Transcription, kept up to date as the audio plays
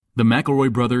The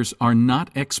McElroy brothers are not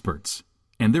experts,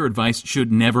 and their advice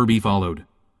should never be followed.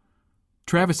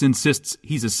 Travis insists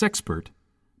he's a sexpert,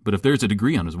 but if there's a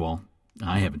degree on his wall,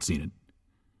 I haven't seen it.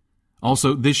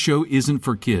 Also, this show isn't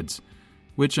for kids,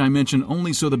 which I mention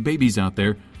only so the babies out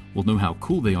there will know how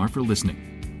cool they are for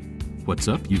listening. What's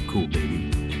up, you cool baby?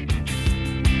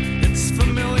 It's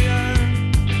familiar,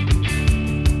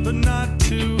 but not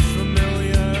too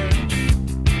familiar,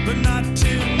 but not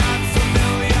too not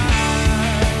familiar.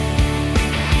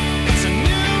 It's a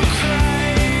new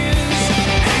craze.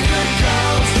 Hey, good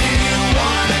girls, do you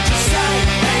wanna just say,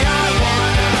 hey, I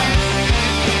wanna?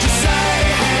 Just say,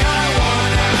 hey, I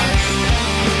wanna.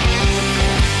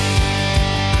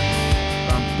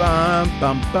 Bum,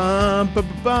 bum, bum, bum,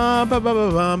 bum, bum,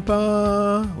 bum, bum,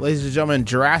 bum. Ladies and gentlemen,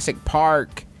 Jurassic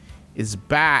Park is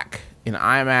back in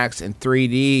IMAX and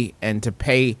 3D, and to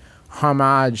pay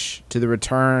homage to the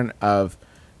return of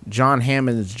John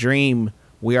Hammond's dream,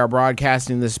 we are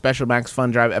broadcasting this special Max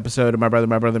Fun Drive episode of My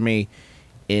Brother, Me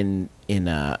in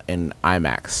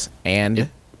IMAX and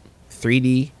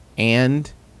 3D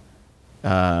and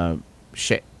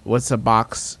what's a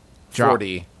box?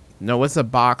 4D. No, what's a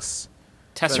box?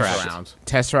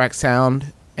 Tesseract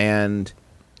sound and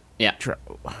yeah.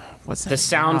 What's that? The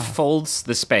sound folds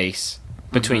the space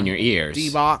between your ears.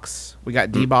 D-Box. We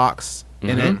got D-Box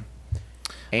in it.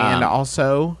 And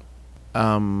also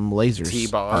lasers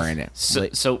T-Boss. are in it.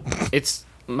 So it's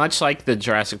much like the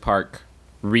Jurassic Park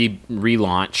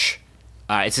relaunch.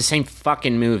 It's the same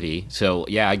fucking movie. So,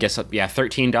 yeah, I guess,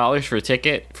 $13 for a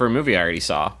ticket for a movie I already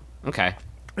saw. Okay.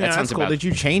 That sounds cool. Did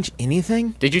you change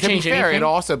anything? Did you change anything? It'd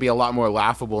also be a lot more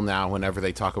laughable now whenever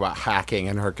they talk about hacking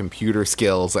and her computer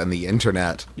skills and the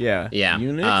internet. Yeah. Yeah.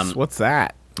 Unix? What's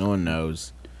that? No one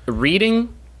knows.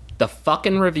 Reading the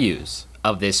fucking reviews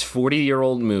of this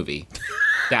 40-year-old movie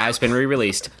that has been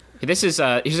re-released. Here's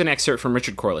an excerpt from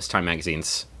Richard Corliss, Time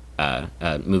Magazine's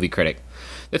movie critic.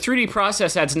 The 3D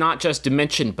process adds not just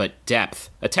dimension, but depth,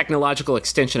 a technological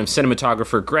extension of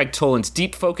cinematographer Greg Toland's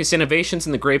deep focus innovations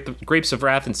in The Grapes of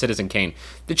Wrath and Citizen Kane.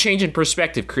 The change in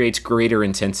perspective creates greater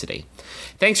intensity.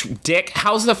 Thanks, Dick.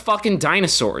 How's the fucking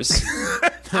dinosaurs?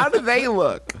 How do they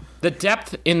look? The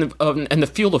depth in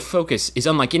the field of focus is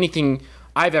unlike anything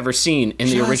I've ever seen in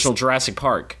the original Jurassic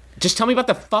Park. Just tell me about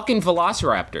the fucking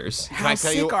velociraptors. How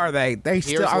sick are they?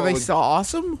 Are they still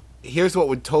awesome? Here's what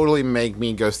would totally make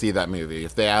me go see that movie.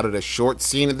 If they added a short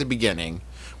scene at the beginning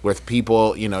with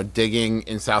people, digging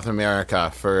in South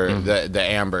America for the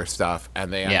amber stuff,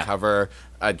 and they uncover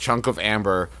a chunk of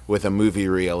amber with a movie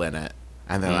reel in it,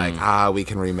 and they're like, we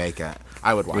can remake it.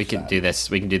 I would watch that. We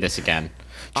can do this again.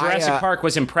 Jurassic Park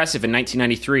was impressive in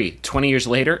 1993. 20 years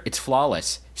later, it's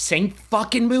flawless. Same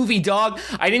fucking movie, dog.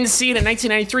 I didn't see it in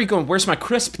 1993 going, where's my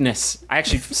crispness? I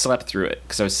actually slept through it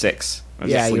because I was 6.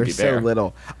 You're so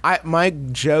little. My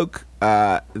joke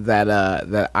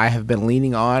that I have been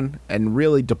leaning on and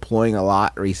really deploying a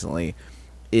lot recently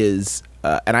is,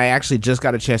 and I actually just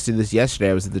got a chance to do this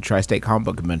yesterday. I was at the Tri-State Comic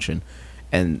Book Convention,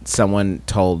 and someone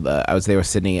told they were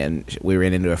sitting, and we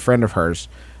ran into a friend of hers,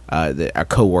 a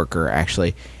coworker actually.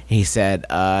 And he said,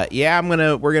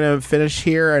 we're gonna finish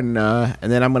here, and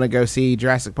then I'm gonna go see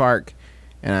Jurassic Park,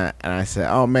 and I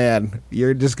said, oh man,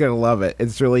 you're just gonna love it.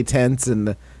 It's really tense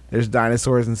and there's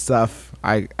dinosaurs and stuff.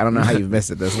 I don't know how you've missed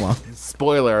it this long.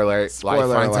 Spoiler alert. Life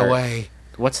finds a way.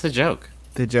 What's the joke?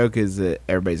 The joke is that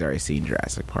everybody's already seen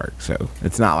Jurassic Park, so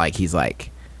it's not like he's like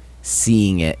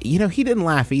seeing it. He didn't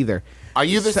laugh either. Are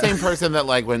you the same person that,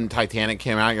 like, when Titanic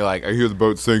came out, you're like, I hear the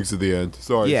boat sinks at the end.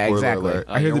 Sorry, yeah, spoiler exactly. alert.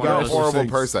 I hear You're a horrible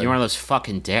person. You're one of those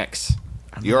fucking dicks.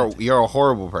 You're a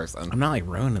horrible person. I'm not like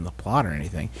ruining the plot or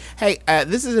anything. Hey,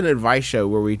 this is an advice show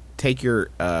where we take your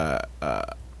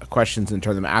questions and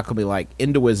turn them alchemy like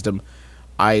into wisdom.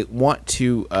 I want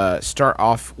to start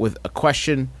off with a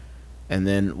question, and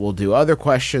then we'll do other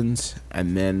questions,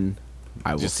 and then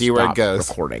I will just see where it goes.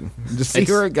 Recording. Just see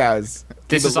where it goes.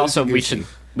 This is also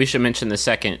we should mention the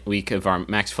second week of our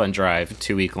Max Fun Drive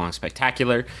 2-week-long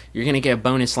spectacular. You're going to get a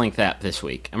bonus link that this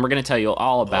week, and we're going to tell you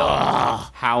all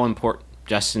about how important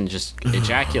Justin just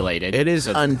ejaculated. It is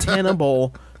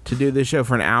untenable to do this show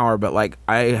for an hour, but like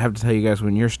I have to tell you guys,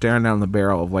 when you're staring down the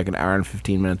barrel of like an hour and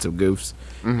 15 minutes of goofs,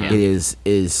 it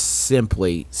is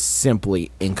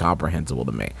simply incomprehensible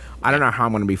to me. I don't know how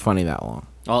I'm going to be funny that long.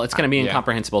 Well, it's going to be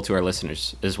incomprehensible to our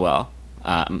listeners as well.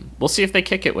 We'll see if they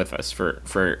kick it with us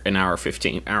for an hour,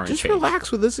 15 hour. Just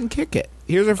relax with us and kick it.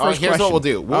 Here's our first question. Here's what we'll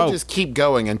do. We'll just keep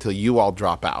going until you all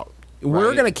drop out.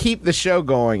 We're going to keep the show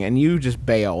going, and you just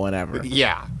bail whenever.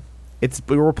 Yeah.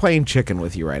 We're playing chicken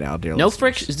with you right now, dear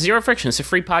listeners. Zero friction. It's a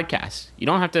free podcast. You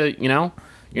don't have to,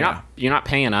 You're not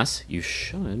paying us. You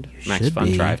should. Max should Fun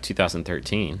be. Drive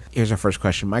 2013. Here's our first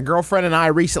question. My girlfriend and I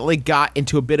recently got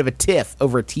into a bit of a tiff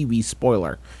over a TV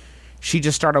spoiler. She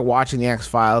just started watching The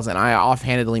X-Files, and I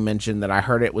offhandedly mentioned that I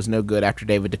heard it was no good after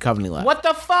David Duchovny left. What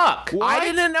the fuck? I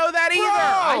didn't know that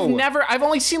either. I've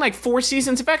only seen like 4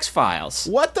 seasons of X-Files.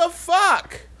 What the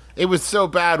fuck? It was so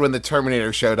bad when the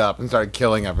Terminator showed up and started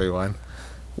killing everyone.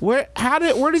 Where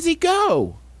does he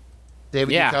go?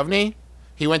 David Yeah. Duchovny?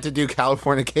 He went to do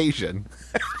Californication.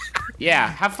 Yeah,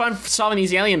 have fun solving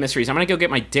these alien mysteries. I'm gonna go get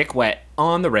my dick wet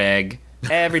on the reg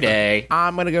every day.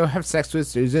 I'm gonna go have sex with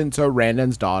Susan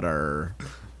Sarandon's daughter.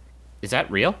 Is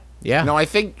that real? Yeah. No, I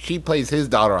think she plays his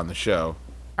daughter on the show.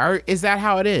 Is that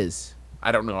how it is?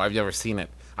 I don't know. I've never seen it.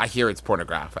 I hear it's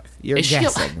pornographic. You're Is she,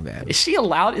 guessing then. is she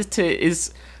allowed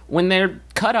is when they're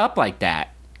cut up like that?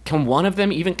 Can one of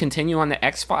them even continue on the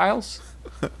X Files?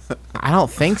 I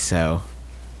don't think so.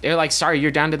 They're like, sorry,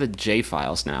 you're down to the J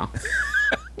Files now.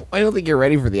 I don't think you're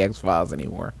ready for the X-Files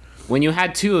anymore. When you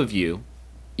had 2 of you,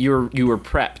 you were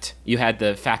prepped. You had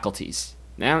the faculties.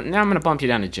 Now I'm gonna bump you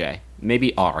down to J.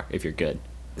 Maybe R if you're good.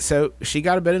 So she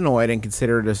got a bit annoyed and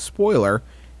considered it a spoiler,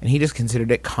 and he just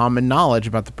considered it common knowledge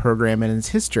about the program and its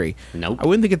history. Nope. I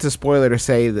wouldn't think it's a spoiler to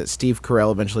say that Steve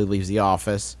Carell eventually leaves the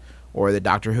office, or that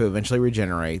Doctor Who eventually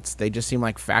regenerates. They just seem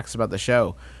like facts about the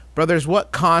show. Brothers,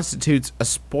 what constitutes a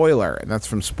spoiler? And that's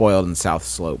from Spoiled in South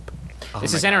Slope.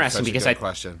 This my is God, interesting such a because good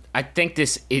question. I think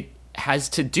it has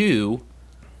to do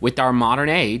with our modern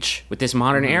age, with this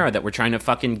modern era that we're trying to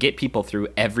fucking get people through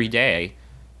every day,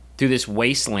 through this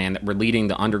wasteland that we're leading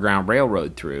the Underground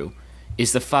Railroad through,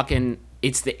 it's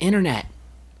the internet.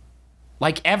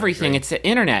 Like everything, it's the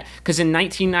internet. Because in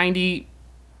 1990,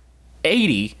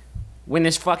 80, when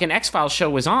this fucking X-Files show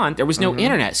was on, there was no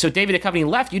internet. So David Duchovny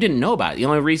left, you didn't know about it. The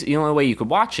only way you could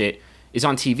watch it is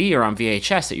on TV or on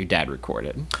VHS that your dad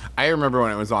recorded. I remember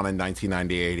when it was on in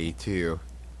 1990-80, too.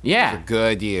 Yeah.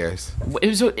 Good years.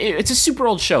 It's a super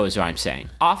old show, is what I'm saying.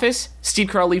 Office, Steve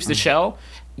Carell leaves the show.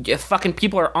 Fucking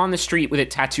people are on the street with it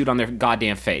tattooed on their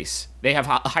goddamn face. They have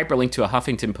a hyperlink to a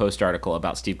Huffington Post article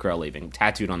about Steve Carell leaving,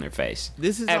 tattooed on their face.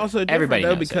 This is also different, everybody though,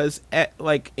 knows because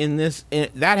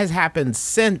that has happened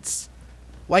since.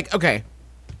 Like, okay,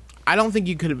 I don't think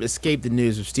you could have escaped the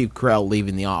news of Steve Carell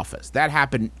leaving the office. That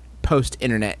happened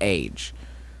post-internet age.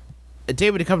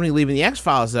 David Duchovny leaving the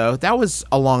X-Files, though, that was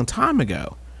a long time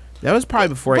ago. That was probably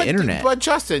before internet. But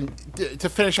Justin, to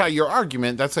finish out your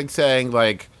argument, that's like saying,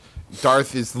 like,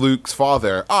 Darth is Luke's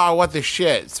father. Oh, what the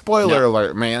shit. Spoiler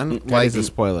alert, man. That is a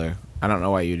spoiler. I don't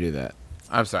know why you do that.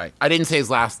 I'm sorry. I didn't say his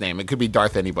last name. It could be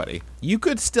Darth anybody. You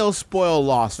could still spoil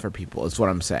Lost for people, is what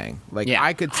I'm saying. Like, Yeah.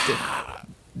 I could still...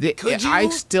 Could you? I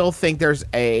still think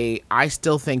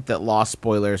that Lost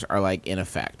spoilers are, like, in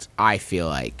effect. I feel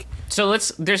like. So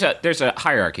there's a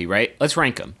hierarchy, right? Let's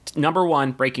rank them. Number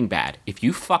 1, Breaking Bad. If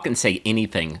you fucking say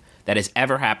anything that has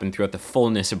ever happened throughout the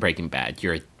fullness of Breaking Bad,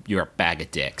 you're a bag of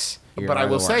dicks. But I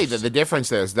will say that the difference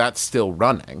there is that's still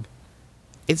running.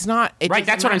 It's not... Right,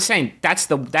 that's what I'm saying. That's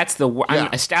the Yeah.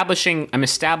 I'm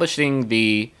establishing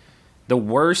the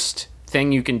worst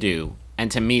thing you can do, and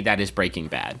to me that is Breaking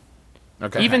Bad.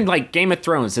 Okay. Even like Game of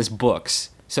Thrones, there's books,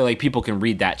 so like people can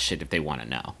read that shit if they want to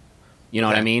know. You know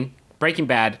what I mean? Breaking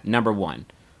Bad, number 1.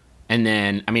 And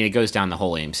then, I mean, it goes down the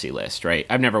whole AMC list, right?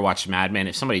 I've never watched Mad Men.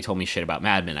 If somebody told me shit about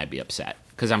Mad Men, I'd be upset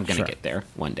because I'm gonna get there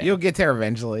one day. You'll get there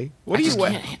eventually. What I do you? just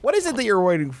can't- What is it that you're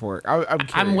waiting for? I'm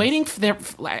curious. I'm waiting for their.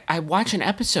 I watch an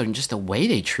episode and just the way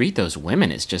they treat those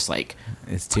women is just like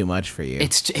It's too much for you.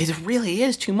 it really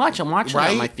is too much. I'm watching that.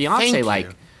 Right? My fiance Thank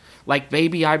you. like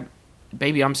baby,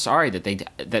 I'm sorry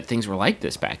that things were like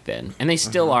this back then, and they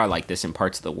still are like this in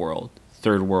parts of the world,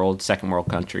 third world, second world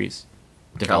countries,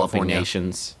 developing California.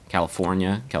 nations,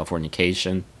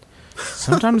 Californication.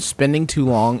 Sometimes spending too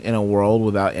long in a world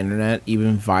without internet,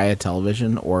 even via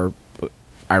television or,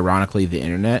 ironically, the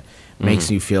internet, makes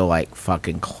you feel like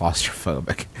fucking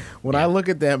claustrophobic. When I look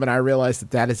at them and I realize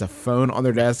that is a phone on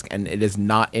their desk and it is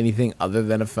not anything other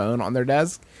than a phone on their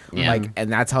desk, Yeah.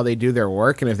 and that's how they do their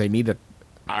work. And if they need to,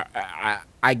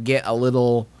 I get a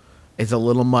little. It's a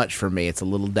little much for me. It's a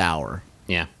little dour.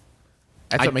 Yeah.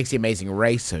 That's what makes the Amazing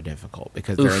Race so difficult,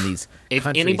 because they're in these If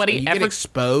countries anybody and you get ever-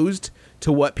 exposed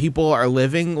to what people are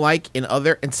living like in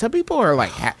other, and some people are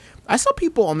like, I saw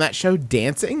people on that show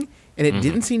dancing, and it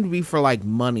didn't seem to be for like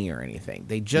money or anything.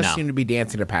 They just No. seemed to be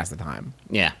dancing to pass the time.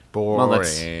 Yeah. Boring. Well,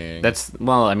 that's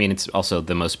I mean, it's also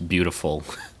the most beautiful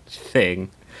thing.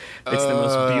 It's the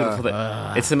most beautiful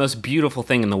thing. It's the most beautiful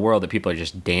thing in the world that people are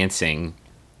just dancing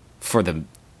for the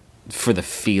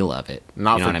feel of it.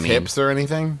 Not you know for what I mean? tips or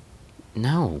anything?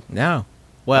 No. No,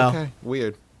 well, Okay,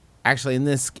 weird. Actually, in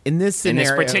this In scenario,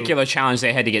 this particular challenge,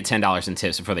 they had to get $10 in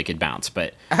tips before they could bounce.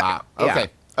 But Okay. Yeah.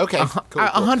 Okay. Cool,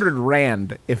 100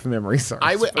 rand, if memory serves.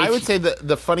 I would say that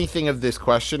the funny thing of this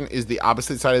question is the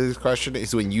opposite side of this question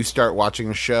is when you start watching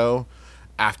a show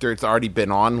after it's already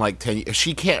been on like 10 years.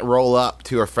 She can't roll up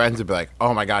to her friends and be like,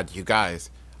 oh my God, you guys,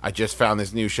 I just found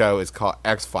this new show. It's called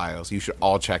X-Files. You should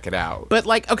all check it out. But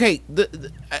like, okay,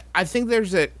 I think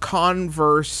there's a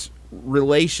converse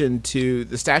relation to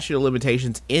the statute of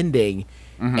limitations ending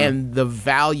and the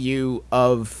value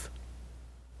of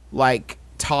like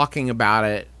talking about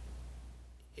it.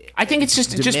 I think it's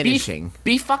just diminishing.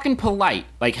 be fucking polite.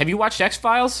 Like, have you watched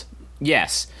X-Files?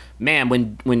 Yes. Man,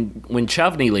 when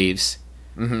Chovney leaves,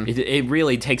 it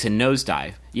really takes a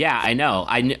nosedive. Yeah, I know.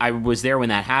 I was there when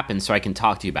that happened, so I can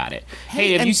talk to you about it.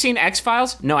 Hey, have you seen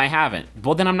X-Files? No, I haven't.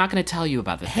 Well, then I'm not going to tell you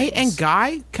about the Hey, things. and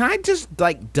Guy, can I just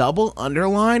like double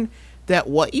underline that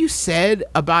what you said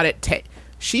about it?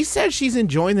 She said she's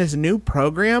enjoying this new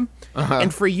program,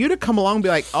 and for you to come along and be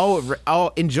like,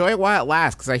 oh, enjoy it while it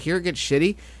lasts, because I hear it gets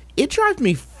shitty. It drives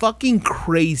me fucking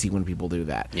crazy when people do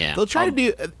that. Yeah. They'll try to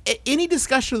do any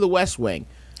discussion of the West Wing.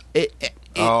 It is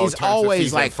turns to always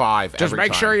season like 5 just every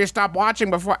make time. sure you stop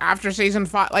watching after season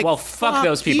 5. Like, Well, fuck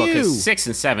those people, you. because 6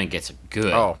 and 7 gets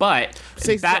good. Oh. But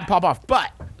 6 that pop off.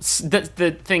 But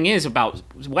the thing is about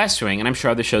West Wing, and I'm sure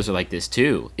other shows are like this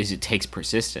too, is it takes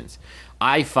persistence.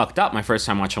 I fucked up my first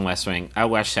time watching West Wing. I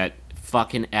watched that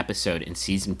fucking episode in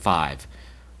season 5.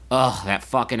 Ugh, that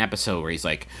fucking episode where he's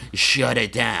like, shut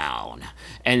it down.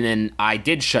 And then I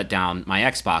did shut down my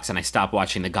Xbox and I stopped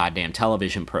watching the goddamn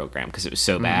television program because it was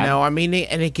so bad. no, I mean,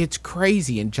 and it gets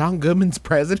crazy. And John Goodman's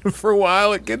president for a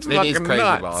while. It gets It fucking is crazy,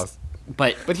 nuts. boss.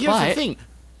 But Here's the thing.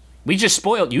 you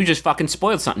just fucking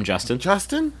spoiled something, Justin.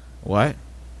 Justin? What?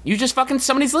 You just fucking,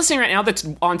 somebody's listening right now that's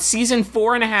on season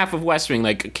 4.5 of West Wing,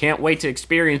 like, can't wait to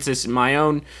experience this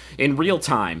in real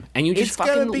time. And you just It's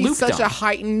fucking gonna be looped such them. a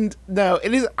heightened. No,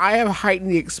 it is. I have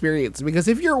heightened the experience because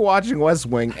if you're watching West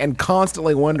Wing and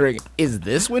constantly wondering, is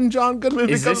this when John Goodman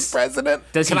Is becomes this- president?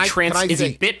 Does Can he I is he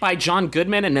say- bit by John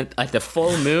Goodman and at the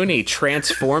full moon he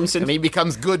transforms And into he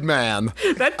becomes good man.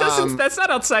 that doesn't that's not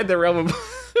outside the realm of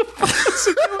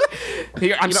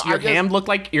Here, your hand looked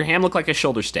like a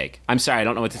shoulder steak. I'm sorry, I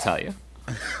don't know what to tell you.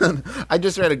 I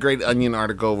just read a great Onion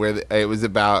article where it was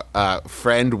about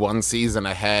friend one season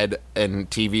ahead in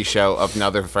TV show of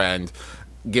another friend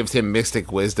gives him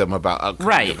mystic wisdom about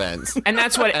upcoming events. And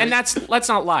that's let's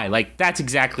not lie. Like, that's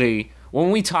exactly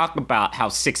when we talk about how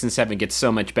 6 and 7 gets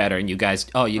so much better and you guys,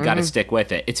 you got to stick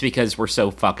with it. It's because we're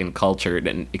so fucking cultured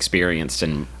and experienced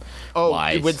and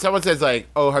wise. When someone says like,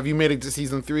 "Oh, have you made it to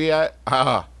season 3 yet?"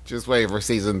 Just wait for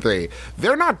season 3.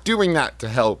 They're not doing that to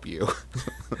help you.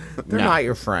 They're No. not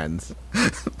your friends.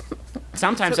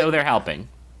 Sometimes, they're helping.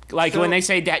 Like, when they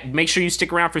say that, make sure you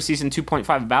stick around for season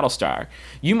 2.5 of Battlestar.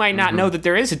 You might not know that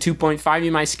there is a 2.5.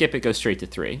 You might skip it, go straight to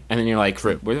 3. And then you're like,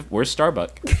 where's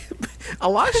Starbuck? A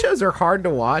lot of shows are hard to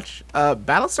watch.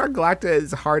 Battlestar Galactica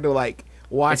is hard to like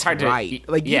watch. It's hard to- right.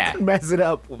 Like yeah. you can mess it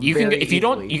up. You can, very if you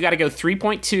don't, easily. you got to go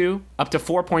 3.2 up to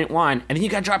 4.1, and then you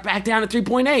got to drop back down to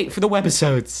 3.8 for the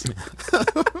webisodes.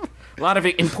 A lot of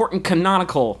important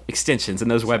canonical extensions in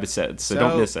those webisodes, so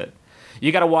don't miss it.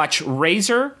 You got to watch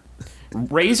Razor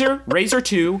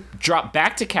 2, drop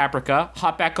back to Caprica,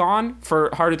 hop back on for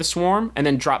Heart of the Swarm, and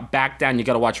then drop back down. You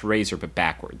got to watch Razor, but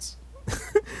backwards.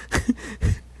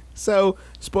 So,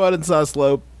 spoiled and saw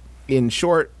slope. In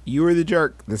short, you were the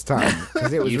jerk this time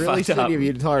because it was You really fucked up. shitty of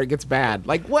you to tell her it gets bad.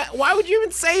 Like, what? Why would you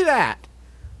even say that?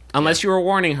 Unless you were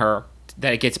warning her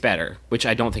that it gets better, which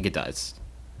I don't think it does.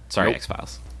 Sorry,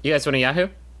 X-Files. You guys want a Yahoo?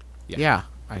 Yeah,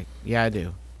 I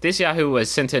do. This Yahoo was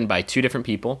sent in by 2 different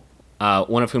people,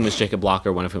 one of whom was Jacob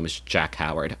Blocker, one of whom was Jack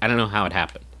Howard. I don't know how it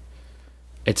happened.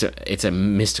 It's a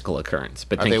mystical occurrence.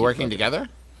 But Are thank they you, working Blocker. together?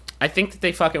 I think that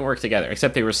they fucking work together,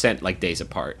 except they were sent like days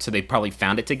apart. So they probably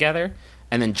found it together.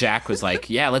 And then Jack was like,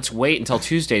 yeah, let's wait until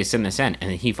Tuesday to send this in.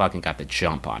 And then he fucking got the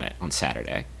jump on it on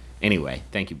Saturday. Anyway,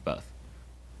 thank you both.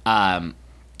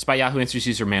 It's by Yahoo Answers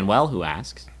user Manuel, who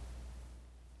asks,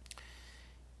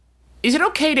 is it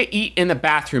okay to eat in the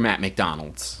bathroom at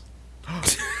McDonald's?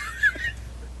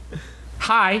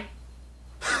 Hi.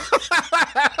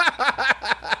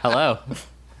 Hello.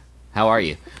 How are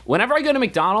you? Whenever I go to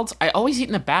McDonald's, I always eat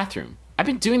in the bathroom. I've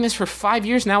been doing this for 5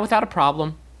 years now without a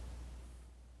problem.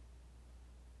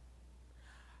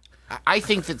 I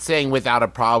think that saying without a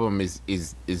problem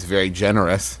is very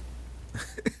generous.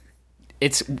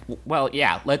 It's, well,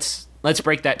 yeah, let's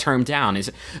break that term down.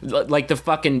 Is like the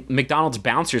fucking McDonald's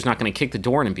bouncer's not going to kick the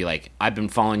door in and be like, I've been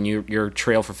following your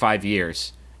trail for 5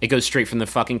 years. It goes straight from the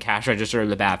fucking cash register to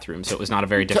the bathroom, so it was not a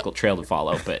very difficult trail to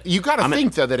follow. But You gotta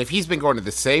think, though, that if he's been going to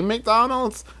the same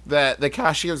McDonald's, that the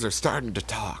cashiers are starting to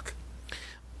talk.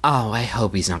 Oh, I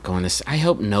hope he's not going this. I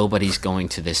hope nobody's going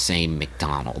to the same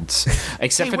McDonald's,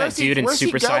 except for that dude in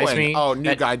Super Size Me. Oh,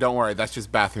 new guy, don't worry. That's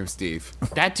just Bathroom Steve.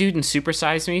 That dude in Super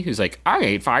Size Me who's like, I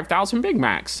ate 5,000 Big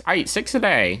Macs. I eat 6 a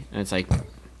day. And it's like,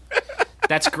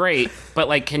 that's great. But,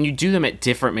 like, can you do them at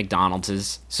different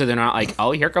McDonald's so they're not like,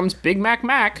 oh, here comes Big Mac,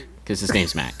 because his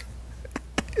name's Mac.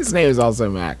 His name is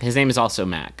also Mac. His name is also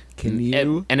Mac. Can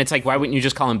you? And it's like, why wouldn't you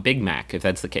just call him Big Mac if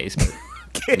that's the case?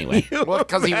 But anyway. Well,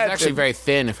 because he was actually very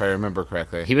thin, if I remember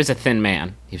correctly. He was a thin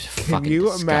man. He was fucking Can you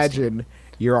disgusting. imagine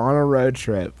you're on a road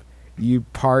trip, you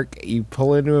park, you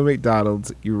pull into a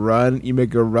McDonald's, you run, you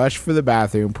make a rush for the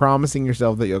bathroom, promising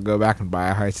yourself that you'll go back and buy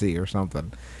a high C or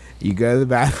something. You go to the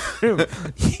bathroom,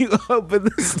 you open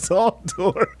the stall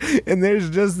door, and there's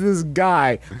just this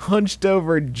guy hunched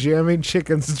over jamming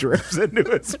chicken strips into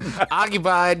his mouth.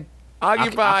 Occupied.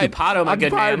 Occupado, my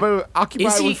good man. Occupied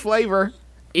Is he- with flavor.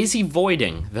 Is he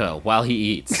voiding, though, while he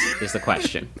eats, is the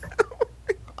question.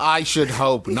 I should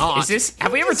hope not.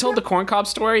 Have we ever told the corn cob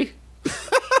story?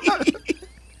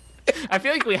 I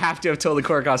feel like we have to have told the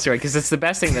corn cob story because it's the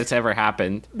best thing that's ever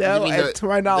happened. No, You mean to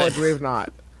my knowledge, we have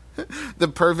not. The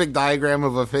perfect diagram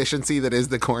of efficiency that is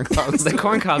the corn cob. The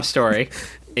corn cob story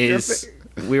is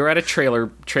we were at a trailer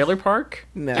park.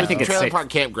 No. I think it's Trailer safe. park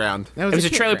campground. It was a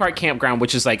trailer park campground,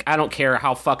 which is like I don't care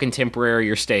how fucking temporary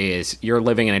your stay is. You're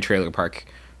living in a trailer park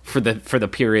for the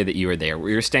period that you were there.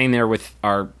 We were staying there with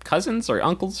our cousins or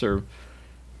uncles or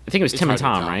I think it was Tim and hard to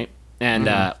Tom, tell. right? And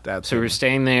That's so we were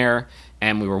staying there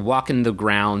and we were walking the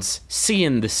grounds,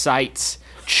 seeing the sights,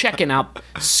 checking out,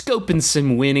 scoping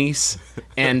some winnies,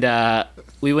 and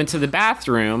we went to the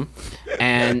bathroom,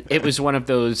 and it was one of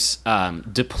those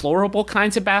deplorable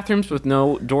kinds of bathrooms with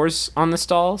no doors on the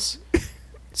stalls.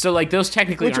 So like those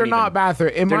technically Which are aren't not even-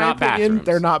 bathrooms. In they're my not opinion, bathrooms.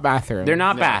 they're not bathrooms. They're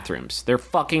not bathrooms. They're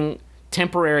fucking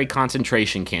temporary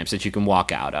concentration camps that you can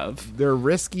walk out of. They're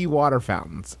risky water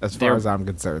fountains, as far They're- as I'm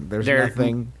concerned. There's They're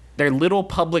nothing. They're little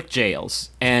public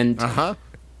jails, and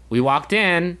we walked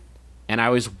in, and I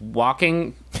was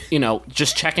walking,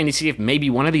 just checking to see if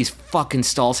maybe one of these fucking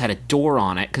stalls had a door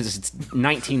on it because it's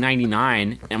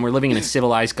 1999 and we're living in a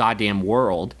civilized goddamn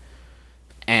world,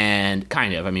 and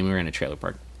kind of. I mean, we were in a trailer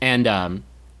park, and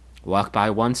walked by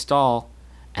one stall,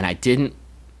 and I didn't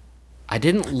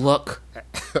look.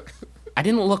 I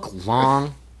didn't look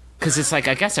long, because it's like,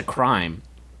 I guess, a crime.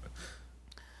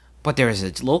 But there was a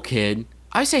little kid,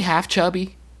 I say half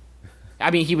chubby.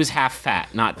 I mean, he was half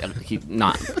fat, not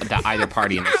that either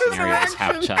party in this scenario was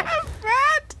half chubby.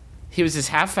 He was this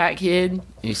half fat kid, and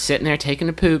he was sitting there taking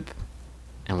a poop,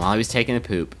 and while he was taking a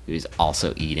poop, he was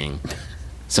also eating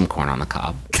some corn on the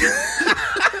cob.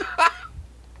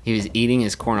 He was eating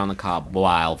his corn on the cob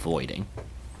while voiding.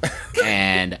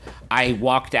 And I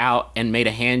walked out and made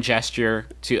a hand gesture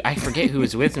to, I forget who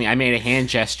was with me. I made a hand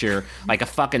gesture like a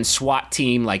fucking SWAT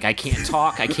team. Like, I can't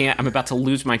talk. I'm about to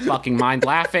lose my fucking mind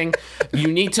laughing. You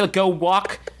need to go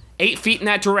walk 8 feet in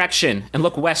that direction and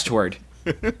look westward.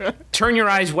 Turn your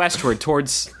eyes westward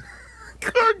towards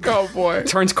Corn Cob Boy.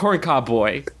 turns Corn Cob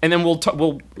Boy. And then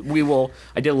we will,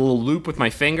 I did a little loop with my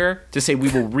finger to say we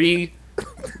will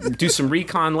do some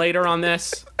recon later on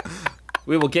this.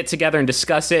 We will get together and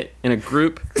discuss it in a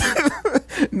group.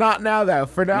 Not now, though.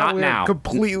 For now, Not we're now.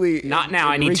 completely. Not now.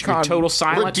 I need recon- total We're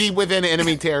silence. deep within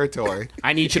enemy territory.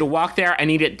 I need you to walk there. I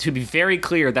need it to be very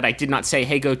clear that I did not say,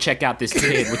 hey, go check out this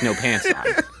kid with no pants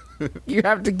on. You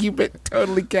have to keep it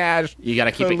totally cash. You got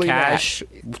to keep Totally it cash.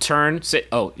 Turn. Say,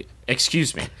 oh,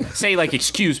 excuse me. Say, like,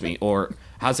 excuse me. Or,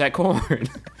 how's that corn?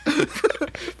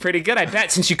 Pretty good, I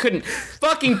bet, since you couldn't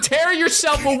fucking tear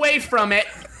yourself away from it.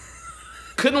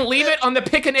 Couldn't leave it on the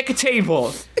picnic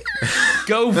table.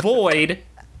 Go void.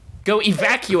 Go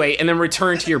evacuate and then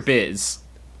return to your biz.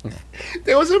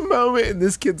 There was a moment in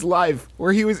this kid's life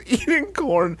where he was eating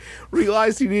corn,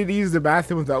 realized he needed to use the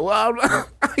bathroom, and thought, well,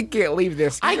 I can't leave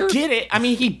this I here. get it. I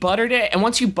mean, he buttered it, and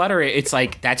once you butter it, it's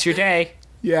like, that's your day.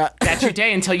 Yeah. That's your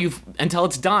day until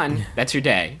it's done. That's your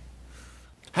day.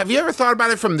 Have you ever thought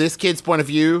about it from this kid's point of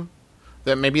view?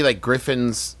 That maybe like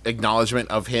Griffin's acknowledgement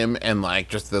of him and like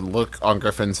just the look on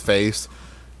Griffin's face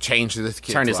changed this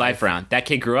kid's Turned his life around. That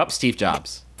kid grew up Steve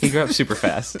Jobs. He grew up super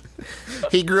fast.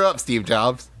 He grew up Steve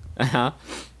Jobs.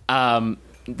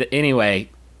 Anyway,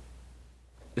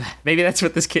 maybe that's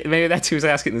what this kid. Maybe that's who's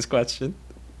asking this question.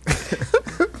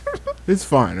 It's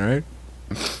fine,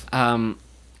 right?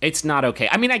 It's not okay.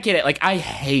 I mean, I get it. Like, I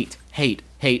hate.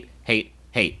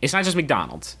 It's not just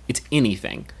McDonald's. It's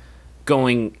anything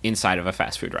going inside of a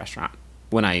fast food restaurant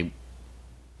when I,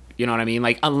 You know what I mean?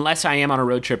 Like, unless I am on a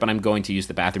road trip and I'm going to use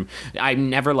the bathroom,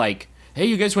 I'm never like, hey,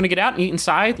 you guys want to get out and eat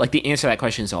inside? Like, the answer to that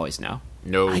question is always no.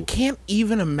 No. I can't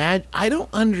even imagine. I don't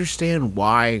understand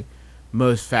why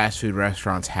most fast food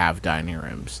restaurants have dining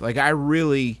rooms. Like, I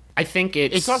think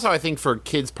it's... It's also, I think, for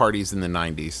kids' parties in the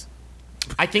 90s.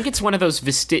 I think it's one of those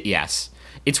yes.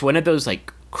 It's one of those,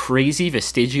 like, crazy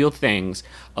vestigial things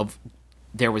of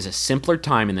there was a simpler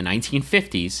time in the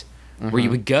 1950s where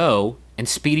you would go and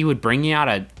Speedy would bring you out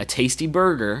a tasty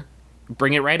burger,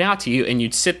 bring it right out to you, and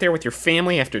you'd sit there with your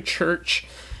family after church,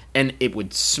 and it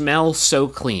would smell so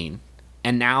clean.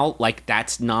 And now, like,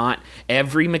 that's not...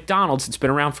 Every McDonald's that's been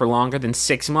around for longer than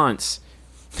 6 months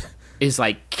is,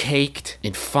 like, caked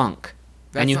in funk.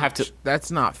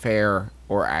 That's not fair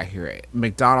or accurate.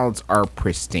 McDonald's are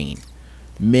pristine.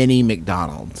 Many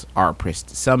McDonald's are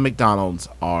pristine. Some McDonald's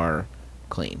are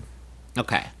clean.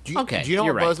 Okay. Do you know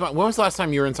you're what right. blows my... When was the last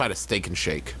time you were inside a Steak and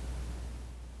Shake?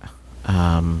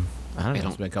 I don't know. They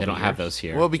It's been a don't, couple they don't years. have those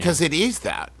here. Well, because it is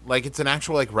that. Like, it's an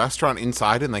actual, like, restaurant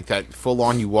inside, and, like, that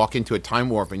full-on, you walk into a time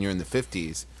warp and you're in the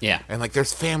 50s. Yeah. And, like,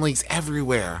 there's families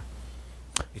everywhere.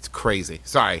 It's crazy.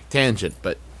 Sorry, tangent,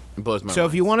 but it blows my So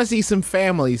mind. if you want to see some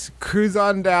families, cruise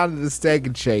on down to the Steak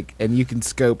and Shake, and you can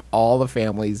scope all the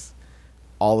families.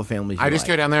 I just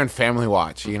go down there and family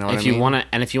watch, you know what I mean?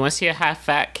 If you want to see a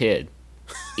half-fat kid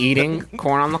eating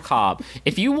corn on the cob,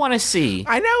 if you want to see...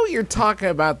 I know what you're talking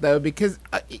about, though, because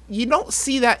you don't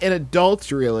see that in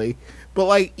adults, really. But,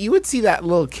 like, you would see that in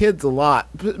little kids a lot.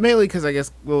 Mainly because I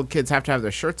guess little kids have to have their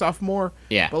shirts off more.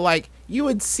 Yeah. But, like, you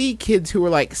would see kids who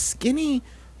were, like, skinny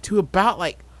to about,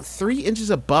 like, 3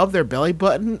 inches above their belly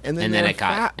button, and then it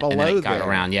got there.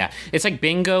 around. Yeah, it's like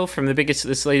Bingo from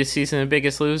this latest season of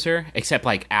Biggest Loser, except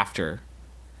like after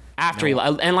he,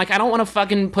 and like I don't want to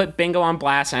fucking put Bingo on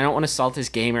blast, and I don't want to salt his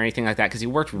game or anything like that because he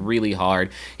worked really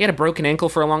hard. He had a broken ankle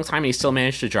for a long time, and he still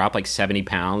managed to drop like 70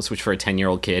 pounds, which for a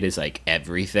 10-year-old kid is like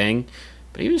everything.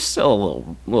 But he was still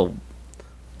a little.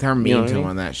 They're mean You know what to I him mean?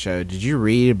 on that show. Did you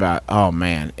read about? Oh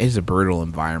man, it's a brutal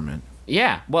environment.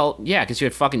 Yeah, well, yeah, because you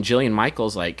had fucking Jillian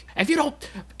Michaels like, if you don't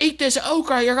eat this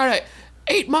okra, you're gonna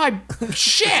eat my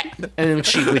shit, and then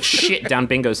she would shit down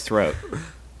Bingo's throat.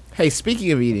 Hey,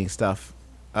 speaking of eating stuff,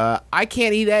 I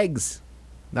can't eat eggs.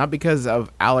 Not because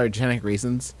of allergenic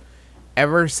reasons.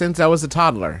 Ever since I was a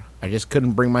toddler, I just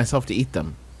couldn't bring myself to eat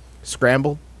them.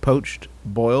 Scrambled, poached,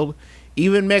 boiled,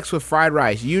 even mixed with fried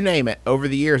rice. You name it. Over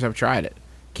the years, I've tried it.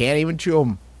 Can't even chew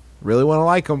them. Really want to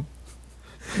like them.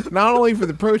 Not only for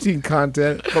the protein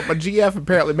content, but my GF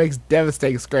apparently makes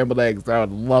devastating scrambled eggs that I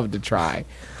would love to try.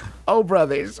 Oh,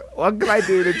 brothers, what can I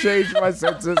do to change my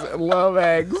senses and love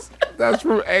eggs? That's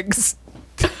from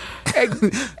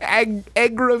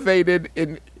aggravated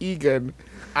in Egan.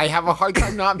 I have a hard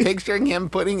time not picturing him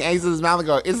putting eggs in his mouth and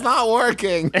going, it's not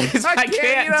working. I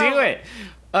can't do it.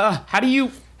 How do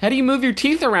you move your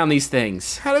teeth around these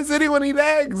things? How does anyone eat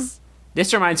eggs?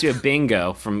 This reminds me of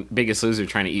Bingo from Biggest Loser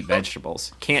trying to eat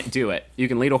vegetables. Can't do it. You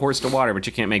can lead a horse to water, but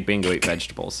you can't make Bingo eat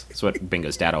vegetables. That's what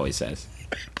Bingo's dad always says.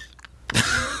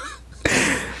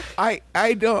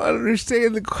 I don't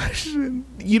understand the question.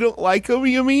 You don't like them,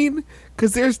 you mean?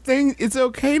 Because there's things, it's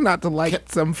okay not to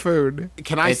like some food.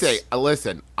 Can I say,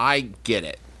 listen, I get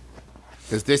it.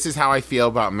 Because this is how I feel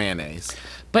about mayonnaise.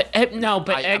 But no,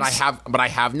 but eggs. I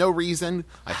have no reason.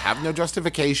 I have no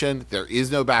justification. There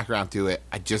is no background to it.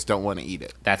 I just don't want to eat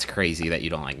it. That's crazy that you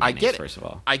don't like I mayonnaise. get it. First of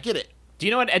all, I get it. do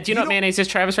you know what mayonnaise is,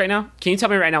 Travis? Right now, can you tell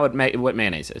me right now what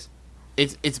mayonnaise is?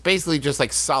 It's basically just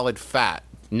like solid fat.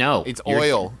 No, It's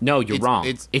oil. No, you're wrong.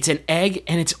 It's an egg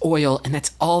and it's oil, and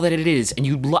that's all that it is.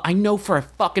 And I know for a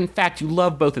fucking fact you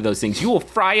love both of those things. You will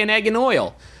fry an egg in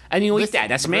oil, and you'll eat that.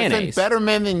 That's mayonnaise. Better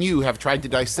men than you have tried to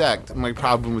dissect my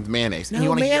problem with mayonnaise.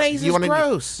 No, mayonnaise is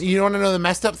gross. You want to know the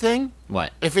messed up thing?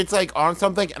 What? If it's like on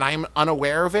something and I'm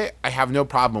unaware of it, I have no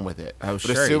problem with it. Oh, but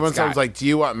sure, as soon as it's someone's got- like, "Do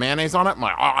you want mayonnaise on it?" I'm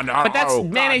like, "Oh no!" But that's God,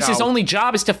 mayonnaise's no. only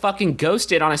job is to fucking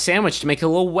ghost it on a sandwich to make it a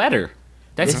little wetter.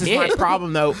 That's This is it. my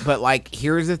problem, though. But, like,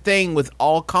 here's the thing with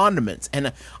all condiments.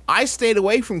 And I stayed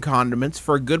away from condiments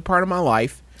for a good part of my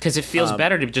life. Because it feels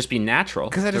better to just be natural.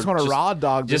 Because I just want a raw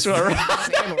dog. Just want a raw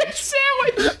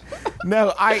sandwich.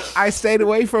 No, I stayed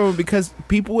away from them because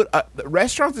people would,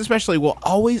 restaurants especially, will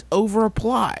always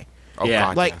over-apply. Oh, Yeah.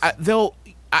 God, Like, yes.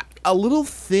 a little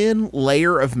thin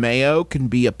layer of mayo can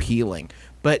be appealing.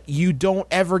 But you don't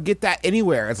ever get that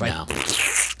anywhere. It's like, No.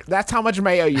 that's how much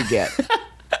mayo you get.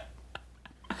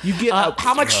 You get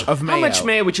How much of mayo. How much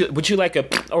mayo would you like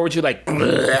or would you like?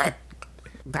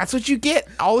 That's what you get.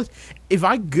 If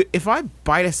I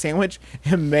bite a sandwich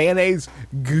and mayonnaise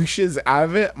gooshes out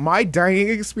of it, my dining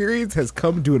experience has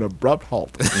come to an abrupt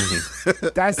halt.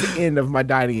 That's the end of my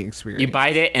dining experience. You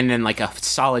bite it, and then like a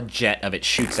solid jet of it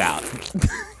shoots out,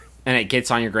 and it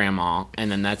gets on your grandma,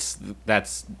 and then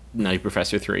that's Nutty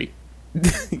Professor 3.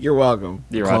 You're welcome.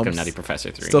 You're welcome, Nutty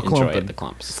Professor 3. Still Enjoy clumping. it, the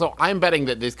clumps. So I'm betting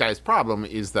that this guy's problem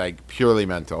is like purely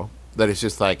mental. That it's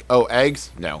just like, oh,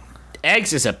 eggs? No.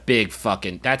 Eggs is a big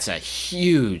fucking. That's a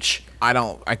huge.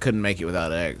 I couldn't make it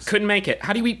without eggs. Couldn't make it.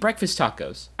 How do you eat breakfast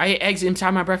tacos? I ate eggs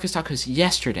inside my breakfast tacos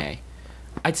yesterday.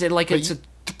 I'd say like it's a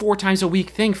 4 times a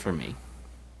week thing for me.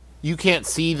 You can't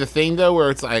see the thing though,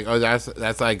 where it's like, oh,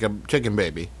 that's like a chicken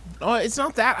baby. Oh, it's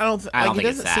not that. I don't think it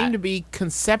it's doesn't that. seem to be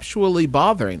conceptually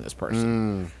bothering this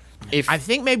person. I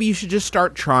think maybe you should just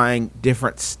start trying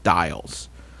different styles.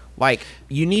 Like,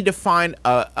 you need to find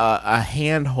a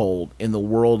handhold in the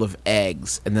world of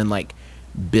eggs and then, like,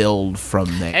 build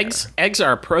from there. Eggs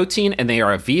are a protein, and they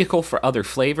are a vehicle for other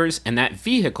flavors, and that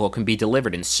vehicle can be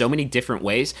delivered in so many different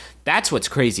ways. That's what's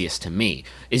craziest to me,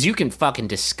 is you can fucking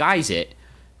disguise it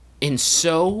in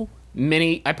so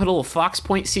many. I put a little Fox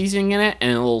Point seasoning in it,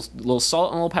 and a little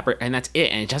salt and a little pepper, and that's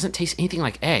it. And it doesn't taste anything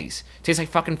like eggs. It tastes like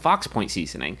fucking Fox Point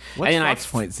seasoning. What's and Fox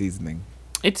Point seasoning?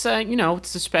 It's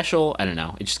it's a special. I don't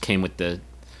know. It just came with the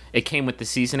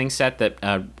seasoning set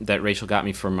that Rachel got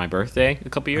me for my birthday a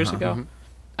couple years ago.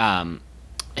 And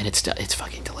it's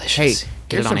fucking delicious. Hey,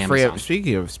 Get here's it on some free. Amazon.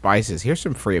 Speaking of spices, here's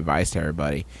some free advice to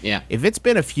everybody. Yeah. If it's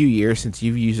been a few years since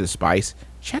you've used a spice,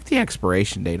 check the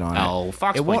expiration date on it. Oh,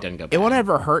 Fox It Point won't- doesn't go bad. It won't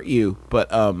ever hurt you, but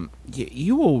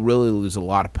you will really lose a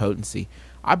lot of potency.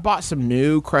 I bought some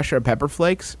new Crusher Pepper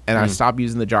Flakes, and I stopped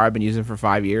using the jar I've been using for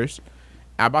 5 years.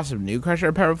 I bought some new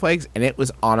Crusher Pepper Flakes, and it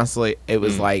was honestly,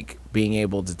 like being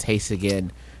able to taste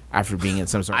again after being in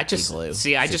some sort of igloo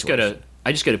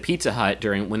I just go to Pizza Hut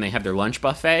when they have their lunch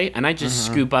buffet, and I just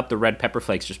scoop up the red pepper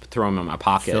flakes, just throw them in my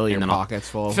pocket. Fill your and then pockets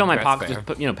full. Fill my That's pockets fair.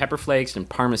 with pepper flakes and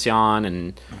Parmesan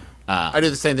and. I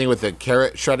do the same thing with the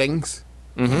carrot shreddings.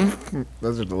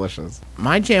 Those are delicious.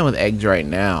 My jam with eggs right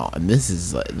now, and this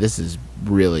is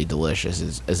really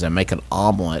delicious, is I make an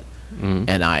omelet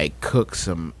and I cook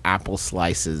some apple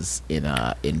slices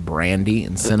in brandy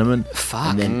and cinnamon,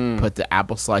 and then put the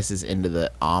apple slices into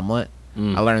the omelet.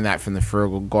 I learned that from the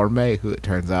Frugal Gourmet, who it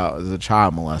turns out is a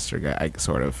child molester guy,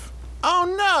 sort of.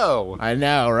 Oh no! I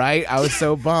know, right? I was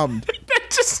so bummed.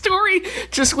 That story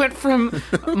just went from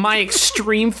my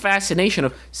extreme fascination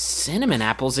of cinnamon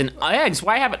apples and eggs.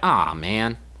 Why haven't? Aw,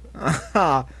 man.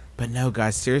 But no,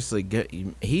 guys, seriously,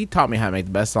 he taught me how to make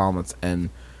the best omelets, and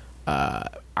I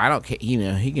don't care.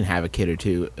 He can have a kid or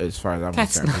two, as far as I'm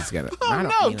concerned. He's gonna. I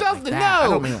don't mean it like that. I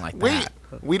don't mean it like that.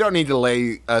 We don't need to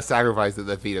lay a sacrifice at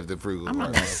the feet of the Frugal I'm not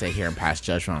Gourmet. gonna sit here and pass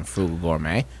judgment on Frugal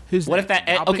Gourmet. What if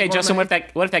that? Okay, Justin. What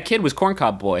if that kid was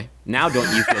Corncob Boy? Now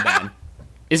don't you feel bad?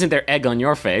 Isn't there egg on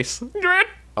your face?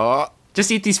 Just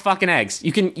eat these fucking eggs.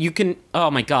 You can. Oh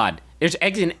my God. There's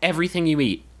eggs in everything you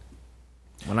eat.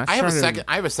 When I have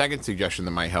a second suggestion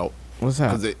that might help. What's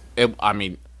that?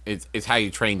 Because it's how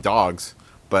you train dogs,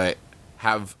 but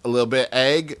have a little bit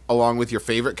egg along with your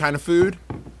favorite kind of food,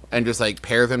 and just like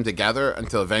pair them together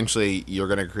until eventually you're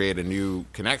going to create a new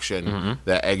connection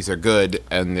that eggs are good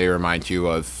and they remind you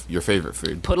of your favorite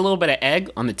food. Put a little bit of egg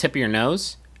on the tip of your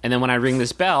nose, and then when I ring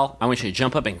this bell, I want you to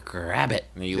jump up and grab it.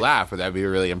 And you laugh, but that'd be a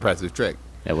really impressive trick.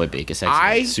 That would be, because eggs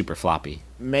are super floppy.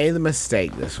 Made the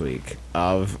mistake this week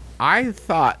of I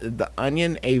thought the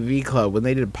Onion AV Club, when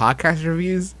they did podcast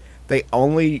reviews, they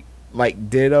only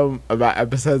did them about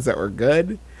episodes that were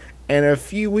good. And a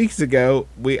few weeks ago,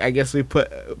 we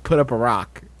put up a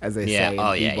rock, as they say in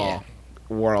the b-ball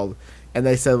world, and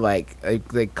they said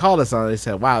they called us on it. They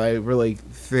said, "Wow, they really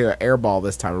threw an air ball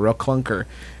this time, a real clunker."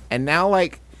 And now,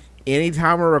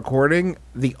 anytime we're recording,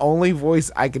 the only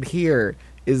voice I could hear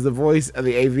is the voice of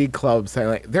the AV Club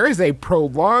saying, "There is a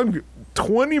prolonged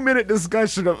 20-minute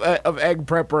discussion of egg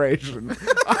preparation.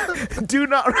 Do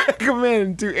not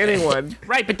recommend to anyone."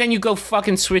 Right, but then you go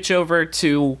fucking switch over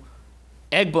to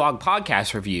Egg Blog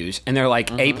podcast reviews, and they're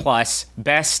like A+,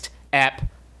 best ep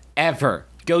ever.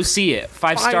 Go see it.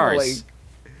 5 stars.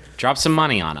 Drop some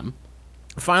money on them.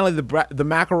 Finally, the